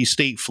lot of these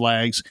state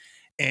flags.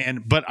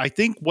 But I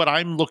think what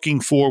I'm looking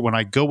for when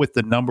I go with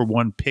the number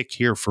 1 pick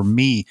here for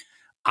me,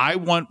 I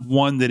want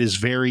one that is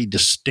very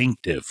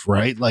distinctive,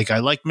 right? Like I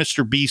like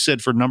Mr. B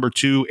said for number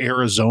 2,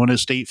 Arizona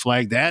state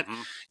flag. That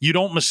you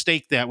don't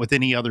mistake that with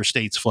any other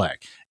state's flag.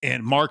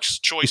 And Mark's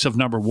choice of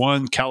number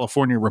 1,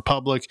 California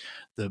Republic,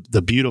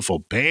 the beautiful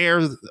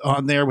bear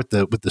on there with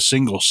the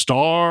single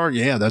star.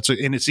 Yeah,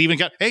 and it's even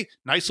got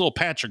nice little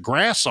patch of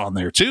grass on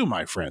there too,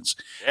 my friends.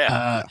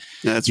 Yeah,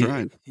 that's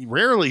right.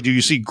 Rarely do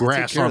you see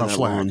grass on a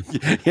flag.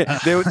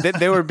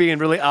 They were being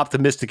really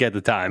optimistic at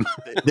the time.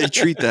 They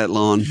treat that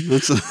lawn.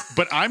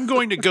 But I'm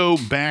going to go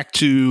back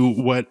to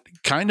what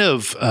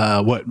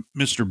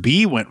Mr.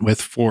 B went with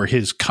for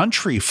his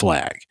country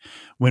flag.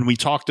 When we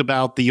talked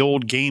about the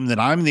old game that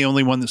I'm the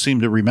only one that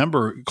seemed to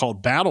remember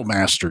called Battle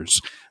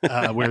Masters,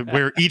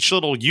 where each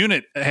little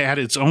unit had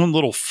its own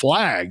little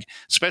flag,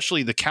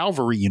 especially the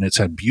cavalry units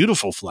had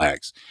beautiful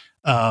flags.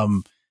 I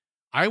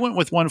went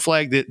with one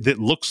flag that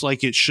looks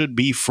like it should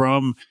be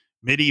from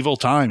medieval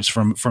times,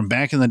 from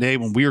back in the day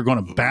when we were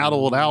going to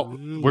battle it out.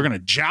 We're going to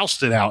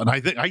joust it out. And I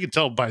think I can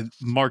tell by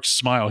Mark's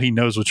smile, he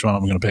knows which one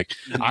I'm going to pick.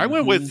 I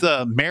went with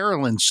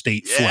Maryland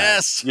state flag.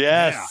 Yes.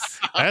 Yeah,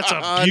 that's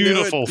a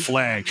beautiful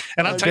flag.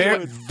 And I'll tell you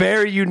what,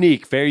 very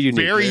unique. Very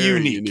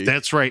unique.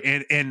 That's right.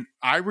 And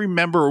I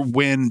remember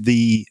when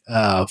the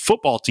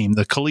football team,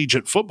 the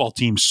collegiate football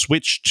team,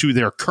 switched to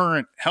their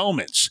current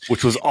helmets,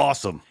 which was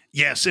awesome.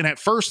 Yes, and at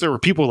first there were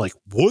people like,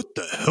 "What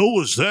the hell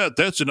is that?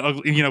 That's an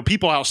ugly."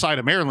 People outside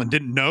of Maryland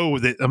didn't know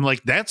that. I'm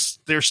like, "That's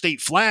their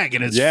state flag,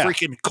 and it's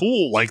freaking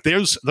cool." Like,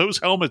 those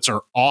helmets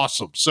are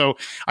awesome. So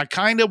I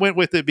kind of went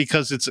with it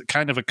because it's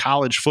kind of a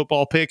college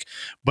football pick,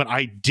 but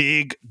I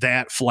dig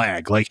that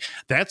flag. Like,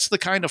 that's the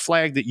kind of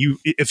flag that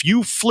if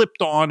you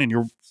flipped on and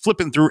you're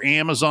flipping through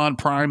Amazon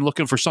Prime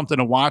looking for something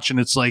to watch, and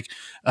it's like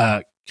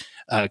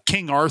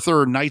King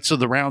Arthur, Knights of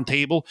the Round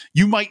Table,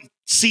 you might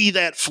see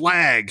that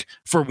flag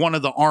for one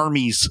of the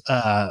armies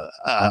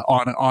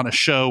on a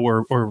show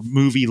or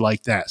movie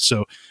like that.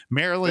 So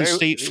Maryland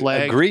state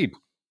flag, agreed,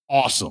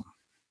 awesome.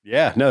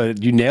 Yeah, no,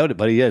 you nailed it,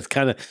 buddy. Yeah, it's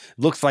kind of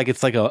looks like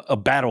it's like a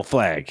battle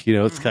flag.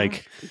 It's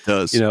like it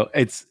does.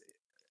 It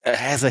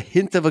has a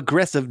hint of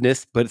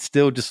aggressiveness, but it's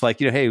still just like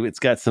hey, it's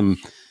got some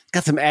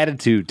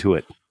attitude to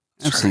it.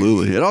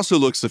 Absolutely. It also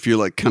looks, if you're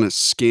like kind of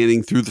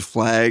scanning through the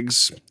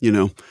flags,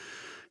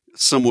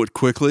 somewhat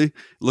quickly, it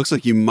looks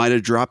like you might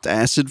have dropped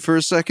acid for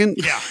a second.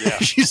 Yeah.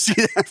 You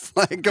see that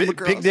flag come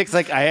across? Big Nick's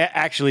like, I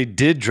actually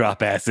did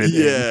drop acid.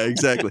 Yeah,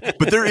 exactly.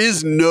 But there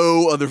is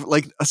no other,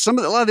 like a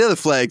lot of the other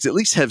flags at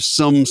least have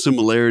some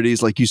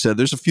similarities. Like you said,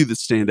 there's a few that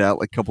stand out,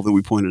 like a couple that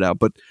we pointed out,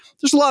 but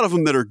there's a lot of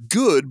them that are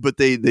good, but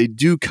they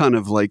do kind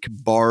of like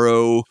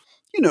borrow,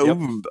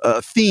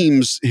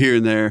 themes here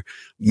and there.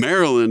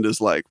 Maryland is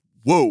like,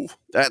 whoa,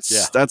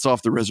 that's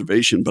off the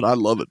reservation, but I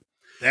love it.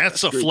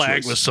 That's a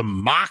flag with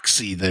some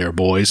moxie there,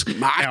 boys.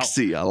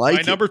 Moxie, I like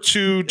it. My number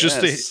 2,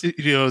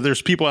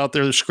 there's people out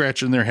there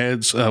scratching their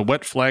heads.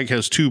 What flag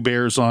has 2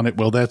 bears on it?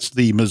 Well, that's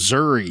the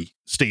Missouri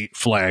state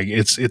flag.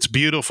 It's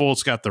beautiful.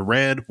 It's got the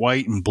red,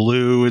 white, and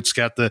blue. It's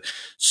got the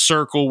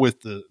circle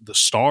with the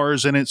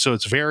stars in it. So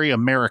it's very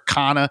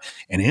Americana.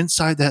 And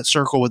inside that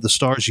circle with the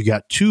stars, you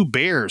got 2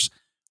 bears.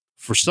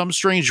 For some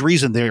strange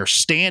reason, they are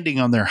standing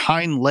on their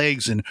hind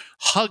legs and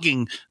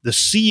hugging the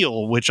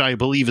seal, which I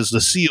believe is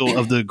the seal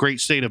of the great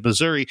state of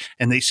Missouri.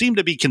 And they seem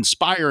to be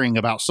conspiring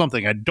about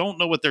something. I don't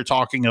know what they're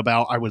talking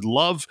about. I would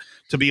love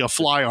to be a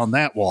fly on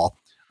that wall.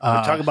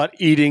 We're talking about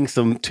eating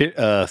some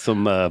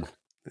vacationers.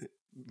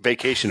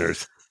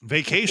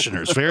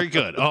 Vacationers. Very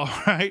good. All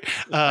right.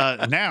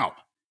 Now,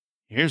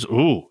 here's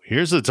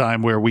the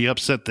time where we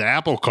upset the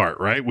apple cart,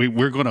 right?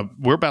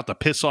 We're about to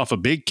piss off a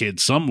big kid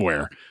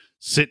somewhere.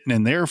 sitting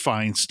in their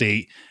fine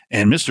state,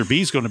 and Mr. B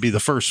is going to be the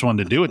first one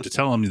to do it, to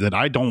tell him that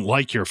I don't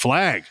like your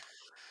flag.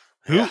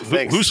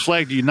 Whose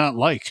flag do you not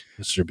like,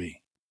 Mr. B?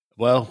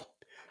 Well,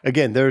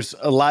 again, there's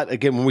a lot.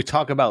 Again, when we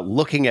talk about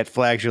looking at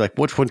flags, you're like,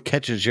 which one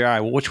catches your eye?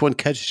 Well, which one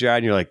catches your eye?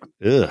 And you're like,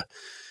 ugh.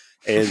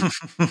 And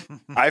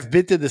I've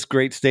been to this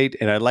great state,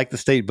 and I like the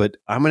state, but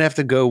I'm going to have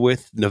to go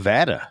with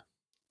Nevada.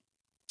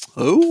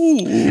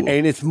 Oh,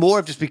 and it's more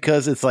of just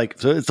because it's like,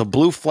 so it's a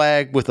blue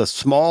flag with a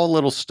small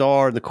little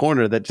star in the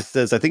corner that just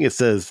says, I think it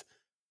says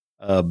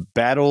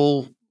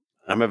battle.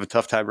 I'm having a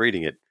tough time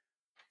reading it.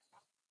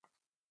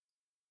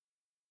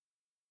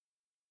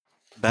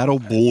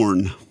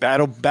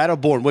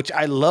 Battleborn, which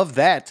I love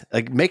that.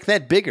 Like, make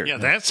that bigger. Yeah,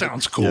 that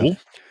sounds cool.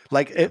 Yeah.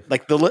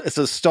 It's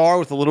a star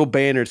with a little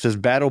banner. It says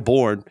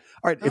Battleborn.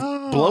 All right,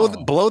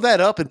 blow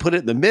that up and put it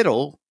in the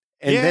middle.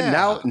 And then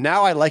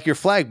now I like your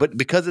flag, but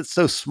because it's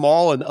so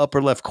small in the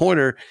upper left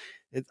corner,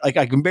 I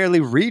can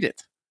barely read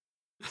it.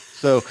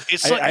 So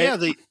it's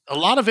a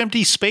lot of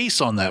empty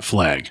space on that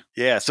flag.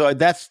 Yeah, so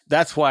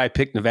that's why I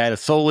picked Nevada,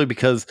 solely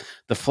because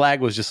the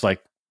flag was just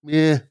like,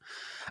 yeah.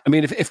 I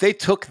mean, if they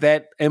took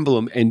that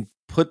emblem and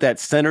put that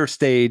center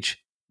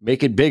stage,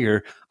 make it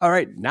bigger, all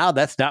right, now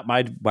that's not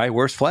my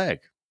worst flag.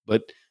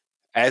 But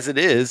as it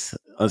is,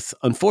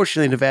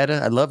 unfortunately,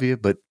 Nevada, I love you,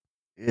 but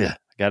yeah,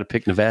 I got to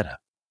pick Nevada.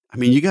 I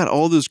mean, you got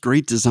all those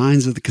great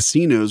designs of the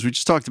casinos. We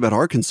just talked about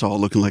Arkansas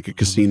looking like a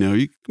casino.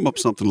 You come up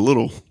with something a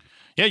little.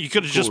 Yeah, you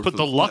could have just put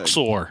the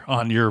Luxor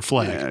on your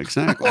flag. Yeah,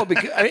 exactly. Well,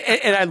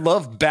 and I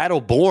love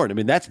Battleborn. I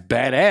mean, that's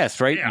badass,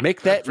 right? Yeah,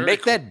 make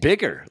that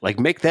bigger. Like,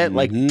 make that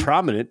like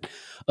prominent.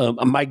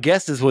 My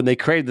guess is when they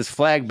created this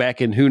flag back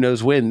in who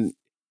knows when,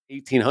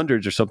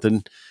 1800s or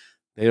something,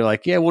 they're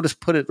like, yeah, we'll just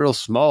put it real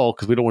small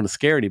because we don't want to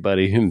scare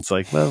anybody. And it's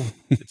like, well,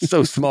 it's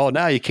so small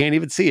now you can't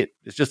even see it.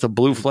 It's just a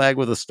blue flag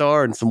with a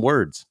star and some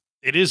words.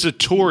 It is a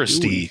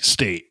touristy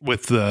state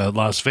with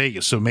Las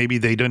Vegas, so maybe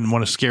they didn't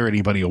want to scare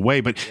anybody away.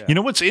 But you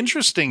know what's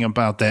interesting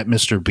about that,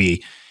 Mr.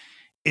 B?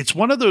 It's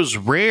one of those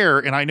rare,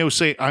 and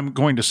I'm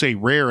going to say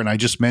rare, and I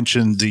just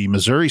mentioned the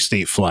Missouri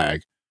state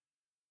flag,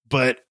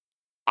 but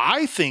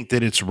I think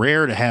that it's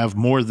rare to have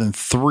more than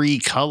 3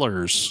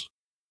 colors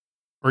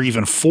or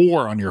even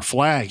 4 on your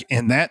flag.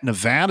 And that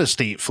Nevada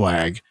state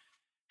flag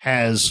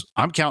has,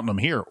 I'm counting them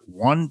here,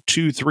 1,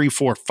 2, 3,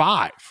 4,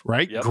 5,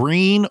 right? Yep.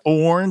 Green,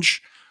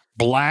 orange,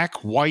 black,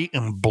 white,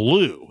 and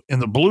blue.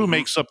 And the blue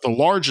makes up the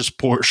largest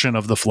portion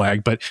of the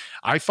flag. But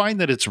I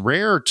find that it's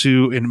rare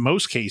in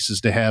most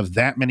cases, to have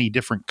that many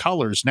different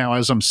colors. Now,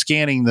 as I'm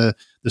scanning the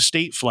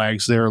state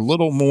flags, they're a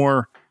little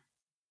more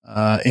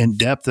in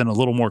depth and a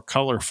little more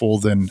colorful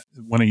than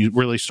when you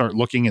really start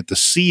looking at the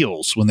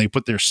seals, when they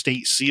put their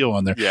state seal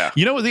on there. Yeah.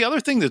 You know, the other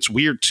thing that's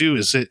weird too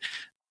is that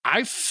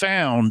I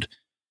found,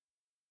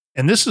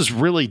 and this is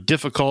really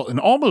difficult and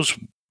almost,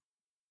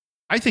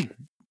 I think,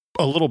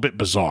 a little bit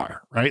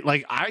bizarre, right?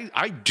 Like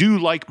I do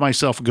like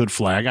myself a good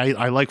flag.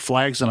 I like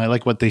flags and I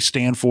like what they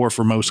stand for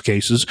most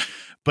cases.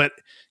 But,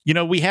 you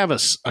know, we have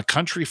a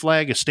country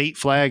flag, a state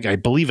flag, I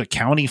believe a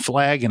county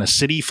flag and a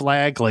city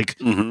flag. Like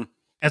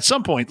at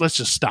some point, let's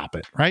just stop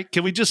it, right?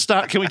 Can we just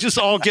stop? Can we just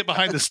all get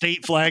behind the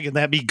state flag and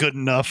that be good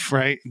enough,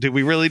 right? Do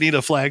we really need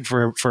a flag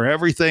for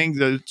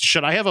everything?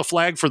 Should I have a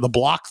flag for the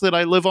block that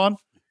I live on?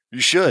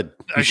 You should.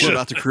 We're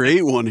about to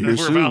create one here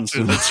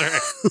soon. That's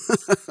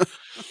right.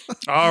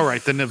 All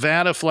right, the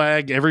Nevada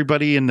flag.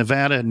 Everybody in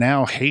Nevada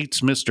now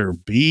hates Mr.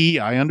 B.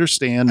 I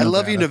understand. I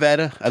love you,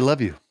 Nevada. I love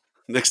you.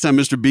 Next time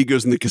Mr. B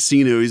goes in the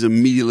casino, he's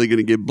immediately going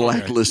to get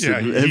blacklisted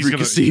in every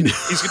casino.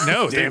 He's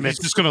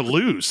just going to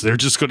lose. They're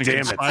just going to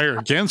conspire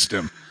against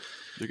him.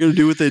 They're going to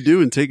do what they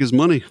do and take his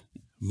money.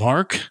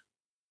 Mark,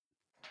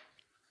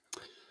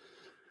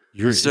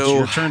 it's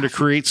your turn to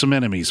create some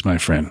enemies, my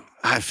friend.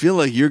 I feel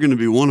like you're going to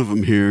be one of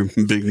them here,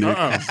 Big Nick.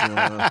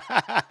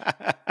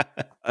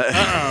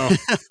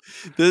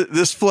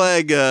 This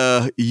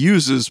flag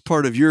uses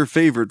part of your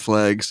favorite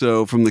flag,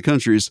 so from the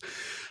countries.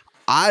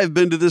 I've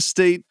been to this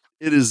state.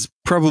 It is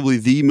probably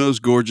the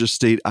most gorgeous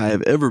state I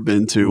have ever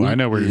been to. I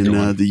know where you're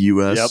going. The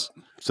U.S. Yep,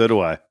 so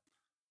do I.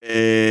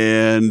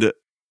 And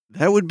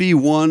that would be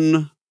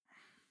one.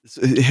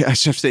 I have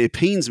to say, it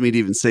pains me to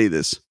even say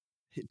this.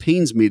 It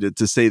pains me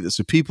to say this.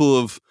 So people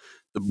of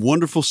the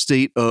wonderful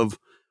state of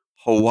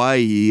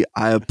Hawaii,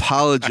 I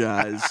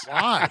apologize.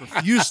 Why?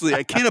 Profusely.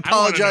 I can't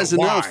apologize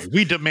enough.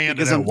 We demand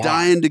because I'm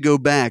dying to go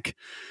back.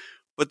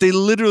 But they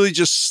literally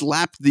just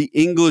slapped the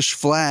English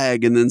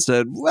flag and then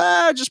said,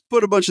 well, just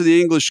put a bunch of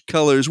the English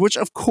colors, which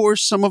of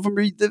course some of them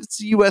are it's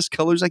the U.S.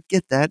 colors. I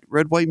get that.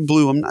 Red, white, and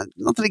blue. I'm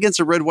nothing against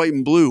a red, white,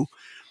 and blue.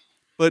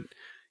 But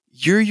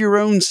you're your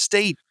own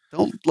state.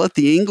 Don't let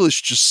the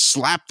English just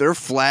slap their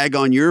flag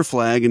on your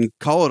flag and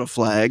call it a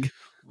flag.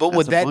 But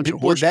would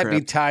that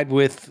be tied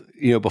with,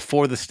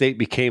 before the state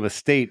became a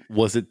state?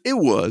 Was it? It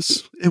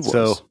was.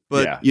 So,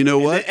 but you know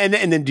what? And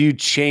then do you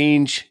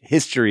change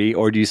history,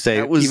 or do you say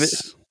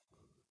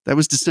that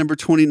was December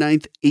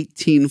 29th,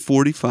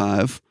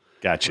 1845.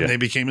 Gotcha. When they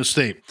became a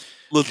state.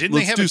 Let's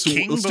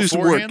do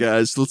some work,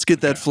 guys. Let's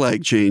get that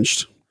flag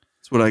changed.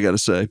 That's what I got to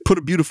say. Put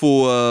a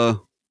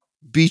beautiful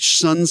beach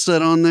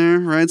sunset on there,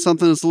 right?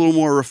 Something that's a little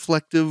more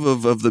reflective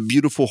of the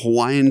beautiful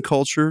Hawaiian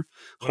culture,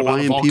 What about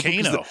a Hawaiian people.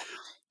 'Cause volcano? The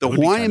That would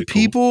be Hawaiian kinda cool.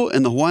 people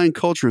and the Hawaiian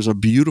culture is a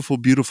beautiful,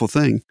 beautiful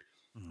thing.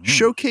 Mhm.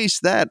 Showcase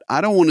that.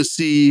 I don't want to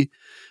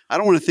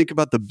think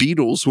about the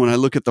Beatles when I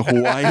look at the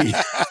Hawaii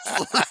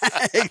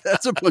flag.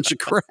 That's a bunch of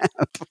crap.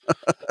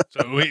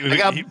 So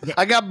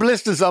I got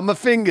blisters on my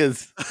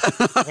fingers.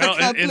 well,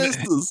 God in- bless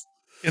us.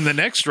 in the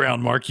next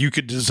round, Mark, you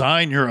could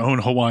design your own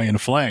Hawaiian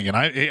flag, and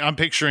I'm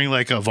picturing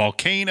like a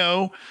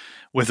volcano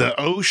with an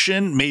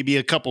ocean, maybe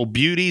a couple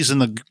beauties in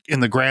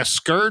the grass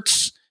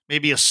skirts,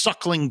 maybe a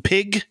suckling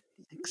pig.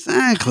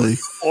 Exactly.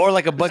 Or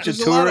like a bunch of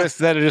There's a lot of- tourists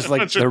that are just like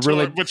bunch of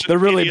bunch of they're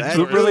really idiot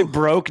tourists. really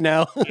broke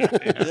now.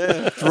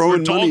 Yeah, Or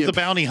throwing Dog money. the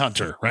bounty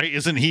hunter, right?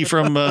 Isn't he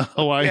from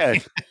Hawaii?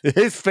 Yeah,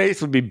 his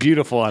face would be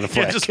beautiful on a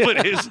Yeah, flag. just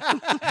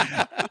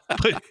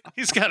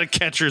he's got a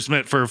catcher's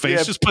mitt for a face.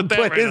 Yeah, just put that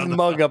put right his on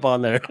mug up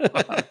on there.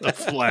 the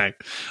flag.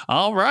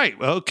 All right.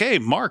 Okay.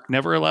 Mark,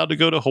 never allowed to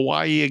go to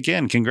Hawaii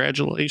again.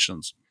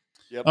 Congratulations.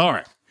 Yep. All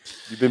right.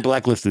 You've been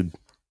blacklisted.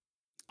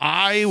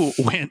 I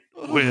went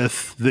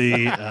with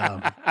the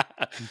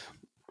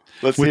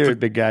Let's With hear the- it,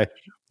 big guy.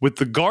 with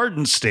the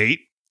Garden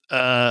State,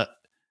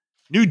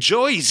 New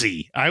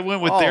Jersey. I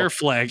went with Oh. their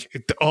flag.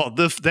 Oh,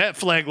 that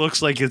flag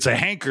looks like it's a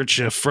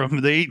handkerchief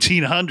from the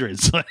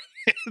 1800s.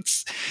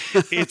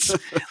 it's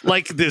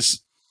like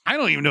this. I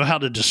don't even know how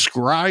to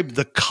describe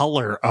the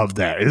color of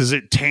that. Is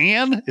it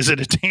tan? Is it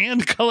a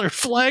tan color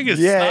flag? It's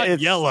not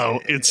yellow.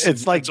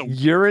 It's like a-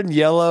 urine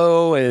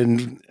yellow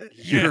and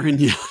You're in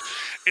yellow.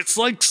 it's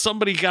like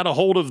somebody got a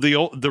hold of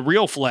the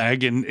real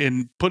flag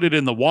and put it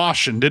in the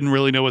wash and didn't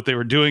really know what they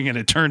were doing, and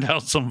it turned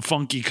out some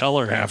funky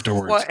color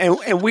afterwards.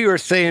 well, and we were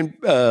saying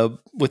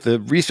with the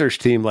research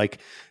team, like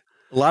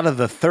a lot of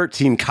the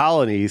 13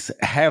 colonies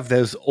have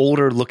those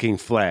older looking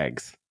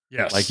flags.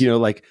 Yes, Like,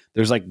 like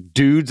there's like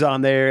dudes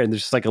on there and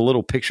there's just like a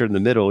little picture in the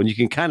middle. And you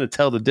can kind of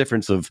tell the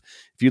difference of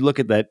if you look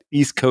at that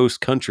East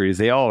Coast countries,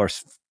 they all are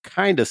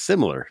kind of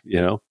similar,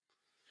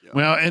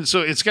 Well, and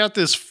so it's got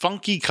this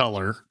funky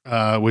color,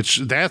 which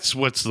that's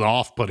what's the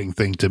off-putting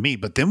thing to me.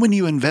 But then when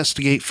you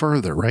investigate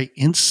further, right,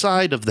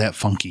 inside of that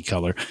funky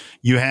color,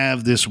 you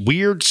have this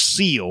weird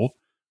seal,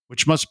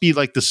 which must be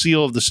like the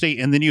seal of the state.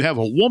 And then you have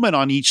a woman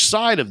on each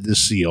side of this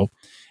seal.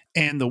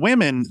 And the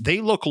women,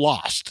 they look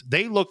lost.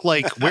 They look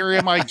like, where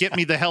am I? Get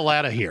me the hell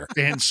out of here.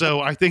 And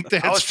so I think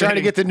that's I was trying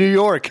to get to New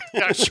York.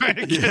 I was trying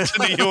to get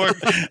to New York.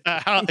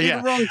 Made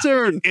the wrong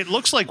turn. It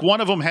looks like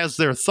one of them has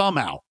their thumb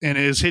out and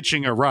is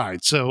hitching a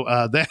ride. So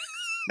that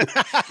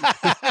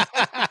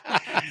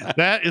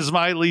that is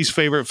my least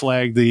favorite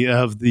flag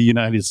of the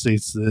United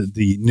States,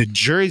 the New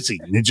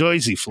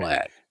Jersey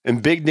flag.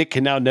 And Big Nick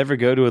can now never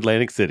go to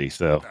Atlantic City.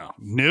 So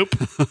Nope.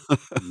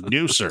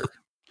 No, sir.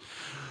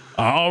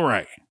 All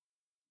right.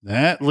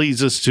 That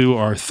leads us to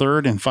our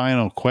third and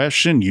final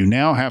question. You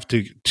now have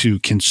to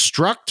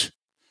construct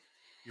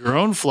your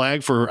own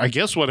flag for, I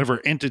guess, whatever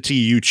entity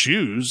you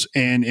choose,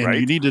 and Right.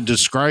 you need to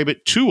describe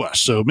it to us.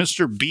 So,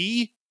 Mr.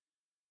 B,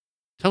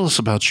 tell us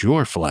about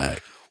your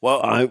flag.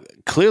 well, I'm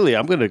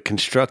going to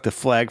construct a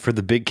flag for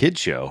the Big Kid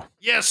Show.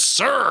 Yes,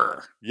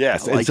 sir.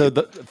 Yes. I And like so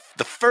the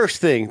first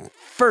things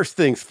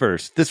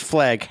first, this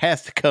flag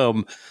has to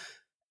come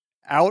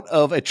out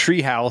of a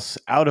tree house,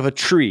 out of a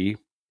tree.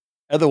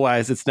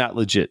 Otherwise, it's not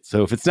legit.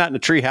 So if it's not in a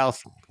tree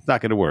house, it's not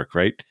going to work,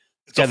 right?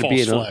 It's a gotta be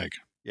false in a- flag.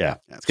 Yeah.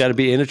 It's got to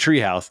be in a tree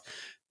house.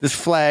 This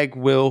flag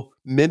will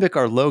mimic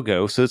our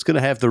logo. So it's going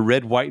to have the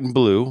red, white, and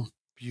blue. It's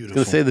Beautiful.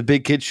 going to say the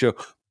Big Kid Show,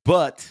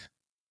 but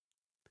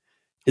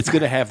it's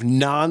going to have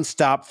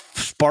nonstop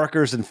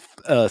sparklers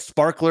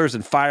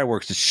and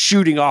fireworks just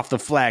shooting off the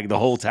flag the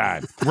whole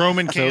time.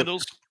 Roman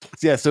candles.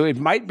 Yeah, so it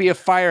might be a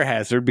fire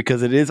hazard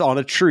because it is on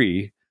a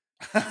tree,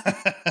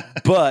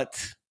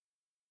 but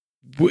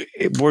we're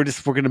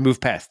going to move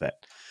past that.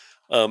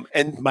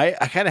 And I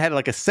kind of had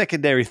like a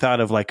secondary thought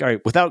of like, all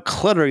right, without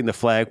cluttering the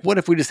flag, what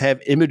if we just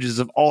have images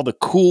of all the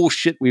cool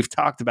shit we've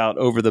talked about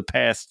over the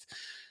past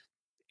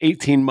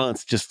 18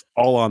 months, just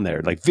all on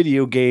there, like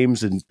video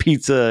games and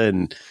pizza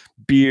and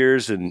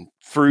beers and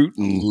fruit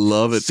and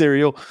Love it.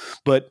 cereal.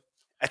 But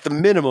at the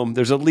minimum,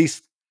 there's at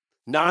least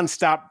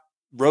nonstop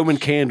Roman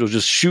candles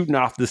just shooting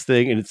off this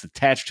thing, and it's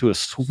attached to a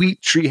sweet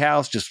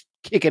treehouse just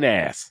kicking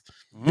ass.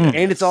 Mm.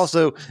 And it's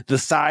also the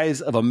size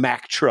of a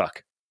Mack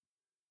truck.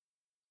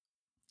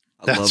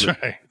 I That's love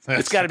it. right.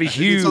 It's got to be I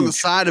think It's on the huge.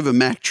 side of a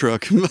Mack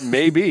truck.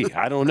 Maybe.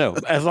 I don't know.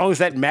 As long as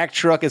that Mack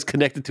truck is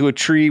connected to a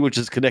tree, which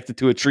is connected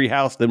to a tree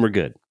house, then we're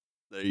good.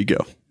 There you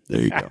go.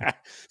 There you go.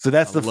 So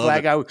that's I the love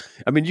flag.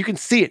 I mean, you can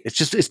see it.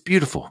 It's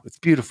beautiful. It's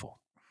beautiful.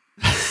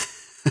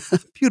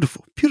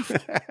 Beautiful. Beautiful.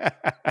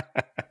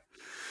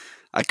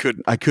 I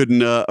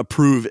couldn't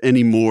approve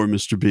any more,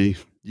 Mr. B.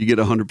 You get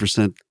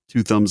 100%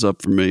 2 thumbs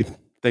up from me.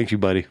 Thank you,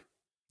 buddy.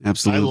 I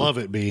Absolutely. love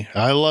it, B.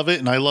 I love it,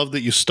 and I love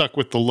that you stuck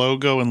with the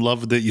logo, and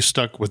love that you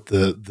stuck with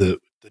the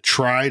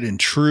tried and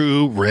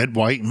true red,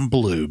 white, and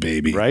blue,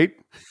 baby. Right?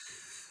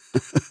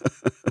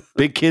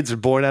 Big kids are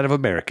born out of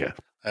America.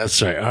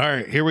 That's right. All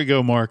right, here we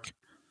go, Mark.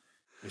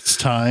 It's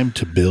time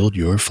to build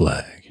your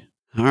flag.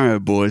 All right,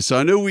 boys. So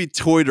I know we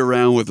toyed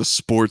around with a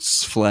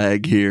sports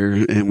flag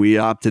here, and we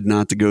opted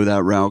not to go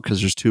that route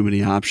because there's too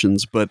many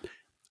options. But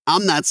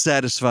I'm not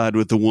satisfied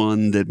with the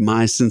one that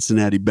my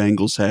Cincinnati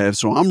Bengals have,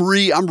 so I'm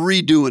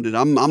redoing it.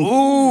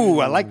 Ooh,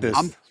 I like this.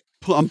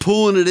 I'm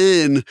pulling it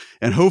in,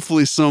 and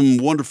hopefully some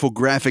wonderful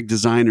graphic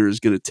designer is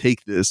going to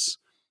take this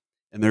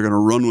and they're going to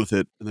run with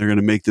it, and they're going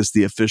to make this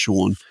the official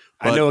one.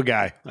 I know a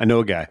guy.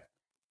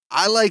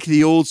 I like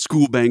the old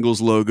school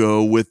Bengals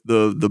logo with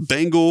the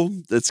Bengal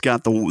that's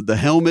got the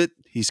helmet.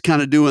 He's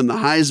kind of doing the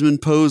Heisman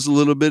pose a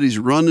little bit. He's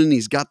running.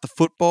 He's got the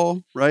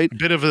football, right? A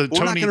bit of a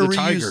Tony the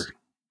Tiger.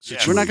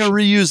 We're not going to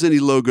reuse any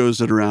logos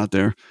that are out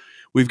there.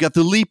 We've got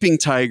the leaping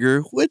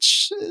tiger,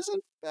 which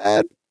isn't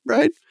bad,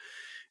 right?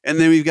 And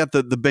then we've got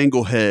the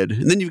Bengal head.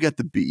 And then you've got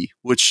the bee,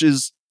 which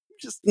is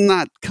just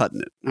not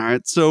cutting it. All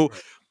right. So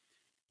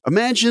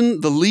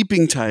imagine the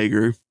leaping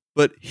tiger,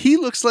 but he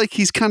looks like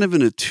he's kind of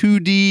in a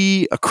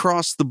 2D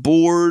across the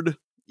board,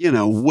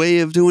 way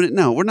of doing it.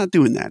 No, we're not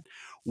doing that.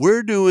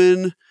 We're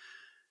doing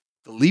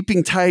the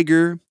leaping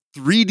tiger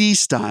 3D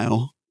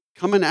style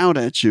coming out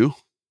at you,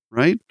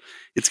 right?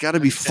 It's got to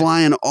be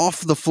flying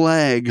off the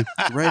flag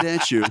right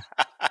at you.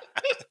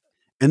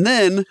 And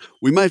then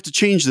we might have to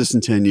change this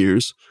in 10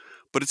 years,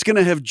 but it's going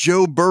to have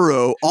Joe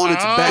Burrow on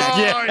its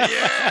back.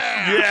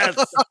 Yes.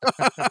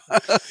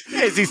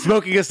 Is he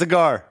smoking a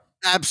cigar?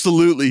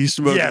 Absolutely, he's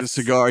smoking a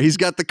cigar. He's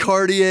got the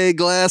Cartier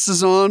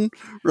glasses on,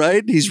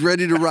 right? He's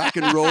ready to rock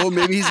and roll.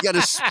 Maybe he's got a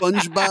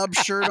SpongeBob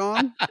shirt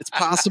on. It's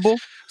possible.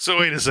 So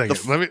wait a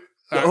second. Let me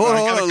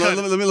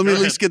at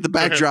least get the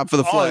backdrop for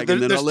the flag.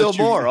 And then there's still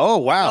more. Oh,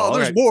 wow. Oh,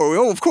 there's more.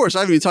 Oh, of course. I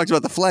haven't even talked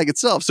about the flag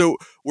itself. So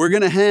we're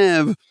going to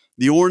have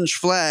the orange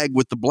flag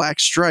with the black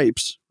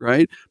stripes,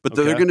 right? But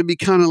they're going to be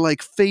kind of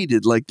like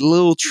faded, like a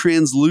little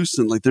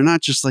translucent. Like they're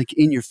not just like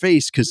in your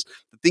face, because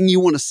the thing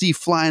you want to see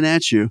flying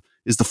at you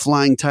is the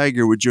flying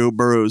tiger with Joe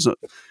Burrow's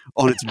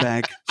on its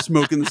back,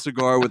 smoking the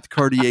cigar with the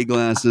Cartier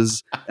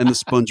glasses and the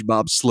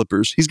SpongeBob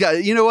slippers. He's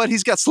got, you know what?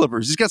 He's got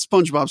slippers. He's got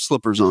SpongeBob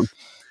slippers on.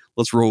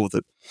 Let's roll with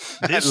it.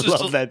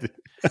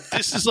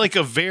 This is like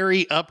a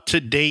very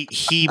up-to-date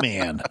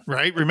He-Man,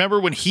 right? Remember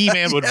when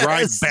He-Man would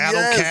ride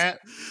Battle Cat?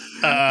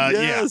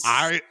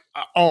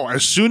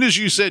 As soon as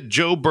you said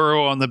Joe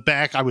Burrow on the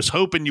back, I was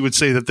hoping you would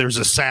say that there's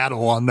a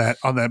saddle on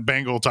that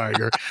Bengal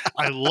tiger.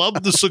 I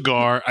love the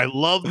cigar. I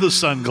love the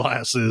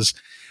sunglasses.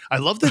 I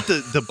love that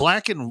the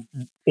black and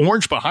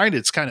orange behind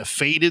it's kind of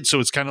faded, so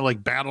it's kind of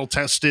like battle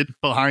tested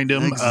behind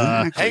him.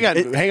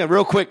 Exactly. Hang on,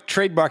 real quick.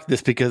 Trademark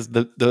this because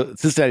the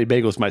Cincinnati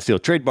Bengals might steal.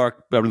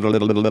 Trademark. And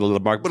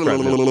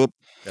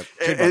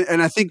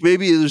I think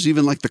maybe there's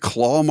even like the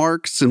claw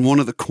marks in one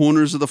of the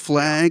corners of the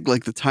flag,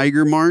 like the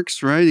tiger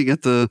marks, right? You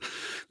got the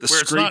where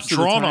it's not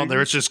drawn on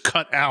there; it's just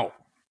cut out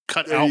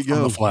from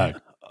the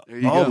flag.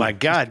 Oh my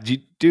God,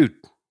 dude,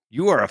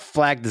 you are a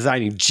flag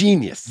designing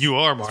genius. You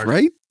are, Mark.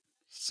 Right?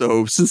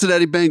 So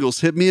Cincinnati Bengals,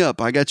 hit me up.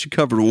 I got you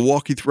covered. We'll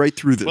walk you right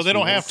through this. Well, they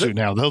don't have to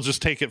now. They'll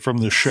just take it from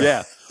the show.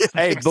 Yeah.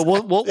 Hey, but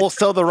we'll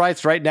sell the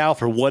rights right now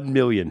for $1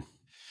 million.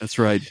 That's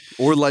right.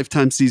 Or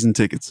lifetime season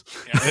tickets.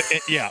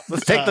 Yeah.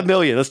 Let's take the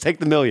million. Let's take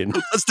the million.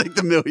 Let's take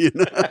the million.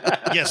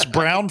 Yes,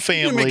 Brown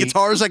family. You make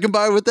guitars I can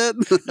buy with that?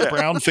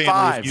 Brown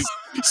family.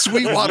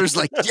 Sweetwater's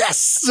like,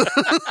 yes.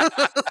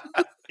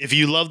 If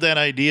you love that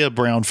idea,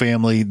 Brown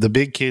family, the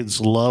big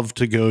kids love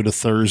to go to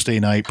Thursday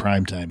night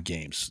primetime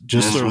games.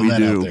 Just throwing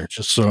that out there.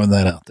 Just throwing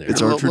that out there.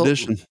 It's our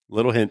tradition.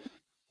 Little hint.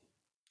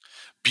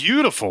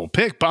 Beautiful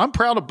pick. I'm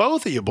proud of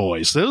both of you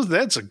boys.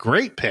 That's a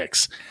great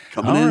picks.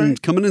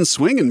 Coming in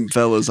swinging,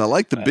 fellas. I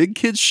like the Big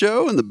Kids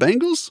show and the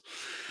Bengals.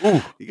 Ooh,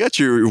 you got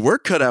your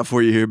work cut out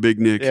for you here, Big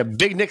Nick. Yeah,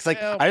 Big Nick's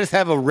like, I just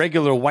have a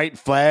regular white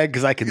flag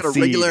because I can see.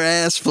 A regular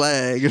ass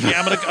flag.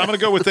 Yeah, I'm gonna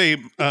go with a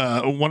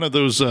one of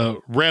those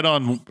red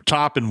on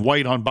top and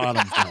white on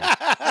bottom.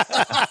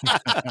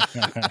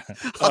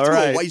 All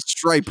right, a white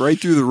stripe right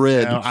through the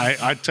red.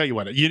 I tell you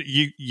what,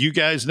 you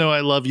guys know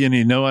I love you, and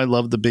you know I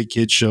love the Big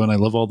Kid Show, and I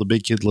love all the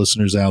Big Kid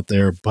listeners out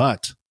there.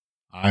 But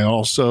I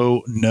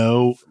also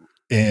know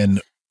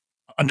and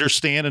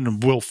understand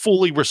and will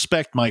fully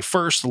respect my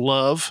first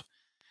love.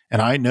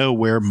 And I know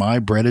where my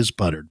bread is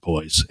buttered,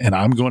 boys. And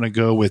I'm going to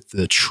go with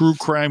the True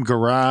Crime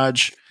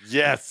Garage.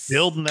 Yes.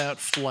 Building that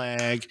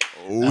flag.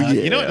 Oh, yeah.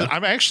 You know,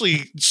 I'm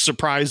actually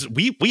surprised.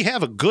 We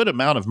have a good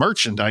amount of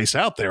merchandise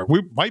out there.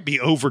 We might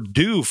be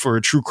overdue for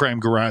a True Crime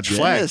Garage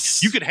flag.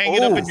 You could hang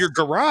it up in your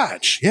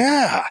garage.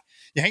 Yeah.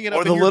 You hang it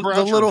up in your garage.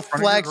 The little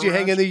flags you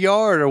hang in the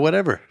yard or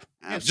whatever.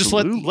 Yeah, just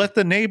let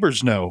the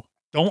neighbors know.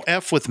 Don't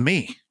F with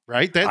me,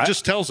 right? That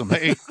just tells them,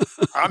 hey.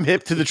 I'm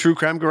hip to the True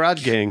Crime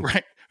Garage gang.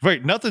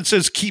 Right. Nothing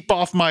says keep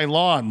off my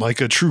lawn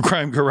like a True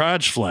Crime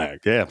Garage flag.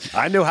 Yeah.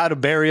 I know how to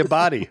bury a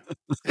body.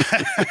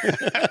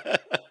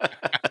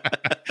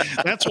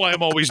 That's why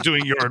I'm always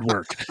doing yard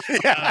work.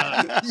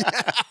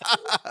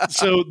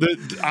 So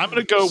I'm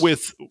going to go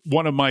with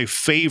one of my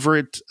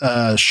favorite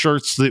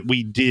shirts that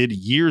we did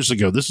years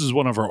ago. This is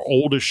one of our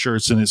oldest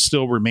shirts, and it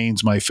still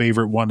remains my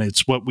favorite one.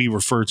 It's what we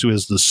refer to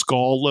as the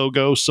skull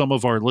logo. Some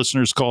of our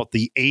listeners call it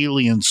the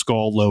alien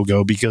skull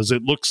logo because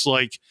it looks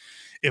like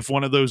if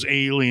one of those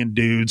alien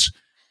dudes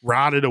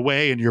rotted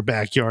away in your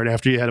backyard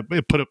after you had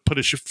to put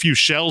a few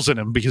shells in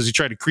him because he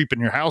tried to creep in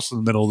your house in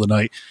the middle of the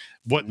night,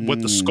 what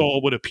the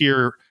skull would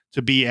appear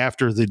to be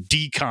after the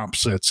decomp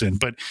sets in.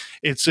 But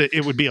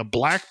it would be a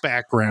black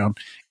background,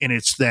 and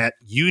it's that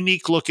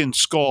unique looking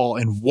skull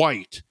in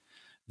white.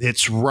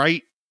 It's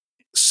right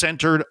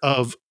centered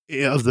of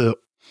the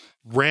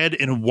red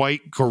and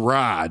white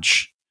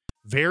garage.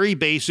 Very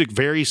basic,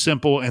 very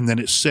simple, and then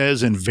it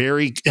says in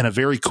a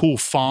very cool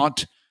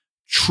font,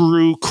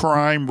 True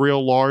Crime,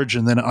 real large,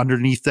 and then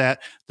underneath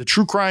that, the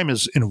True Crime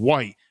is in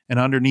white, and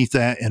underneath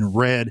that in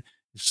red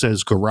it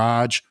says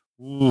garage.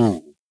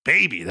 Ooh,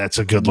 baby, that's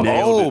a good look.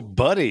 Oh,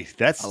 buddy,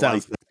 that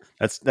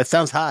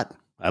sounds hot.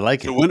 I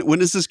like it. So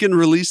when is this getting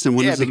released, and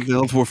when is it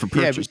available for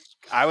purchase?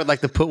 I would like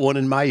to put one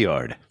in my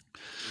yard.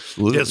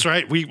 Absolutely. That's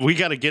right. We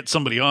got to get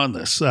somebody on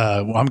this.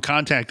 I'm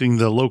contacting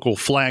the local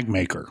flag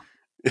maker.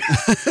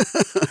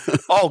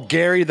 Oh,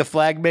 Gary, the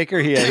flag maker.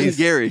 Yeah, He's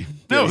Gary.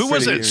 No, Yeah, who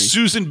was Sonny it? Gary.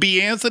 Susan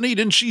B. Anthony?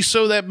 Didn't she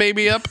sew that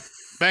baby up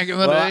back in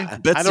the day?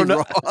 Betsy I don't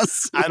know.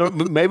 Ross. I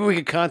don't. Maybe we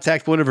could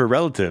contact one of her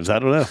relatives. I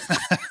don't know.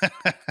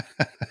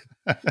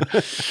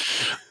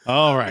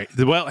 All right.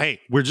 Well,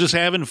 hey, we're just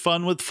having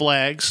fun with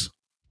flags,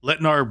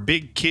 letting our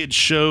big kids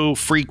show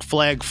freak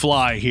flag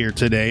fly here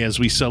today as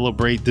we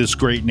celebrate this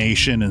great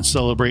nation and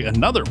celebrate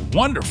another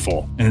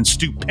wonderful and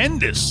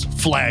stupendous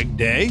Flag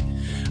Day.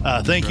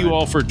 Thank you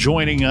all for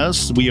joining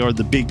us. We are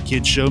the Big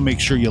Kids Show. Make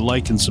sure you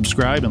like and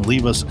subscribe and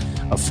leave us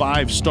a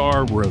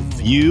 5-star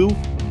review.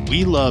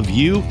 We love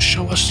you.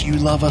 Show us you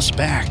love us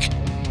back.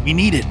 We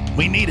need it.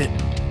 We need it.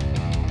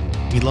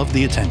 We love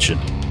the attention.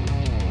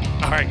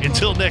 All right,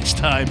 until next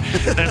time,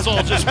 that's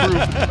all just proof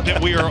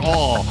that we are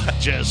all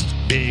just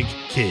big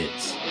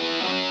kids.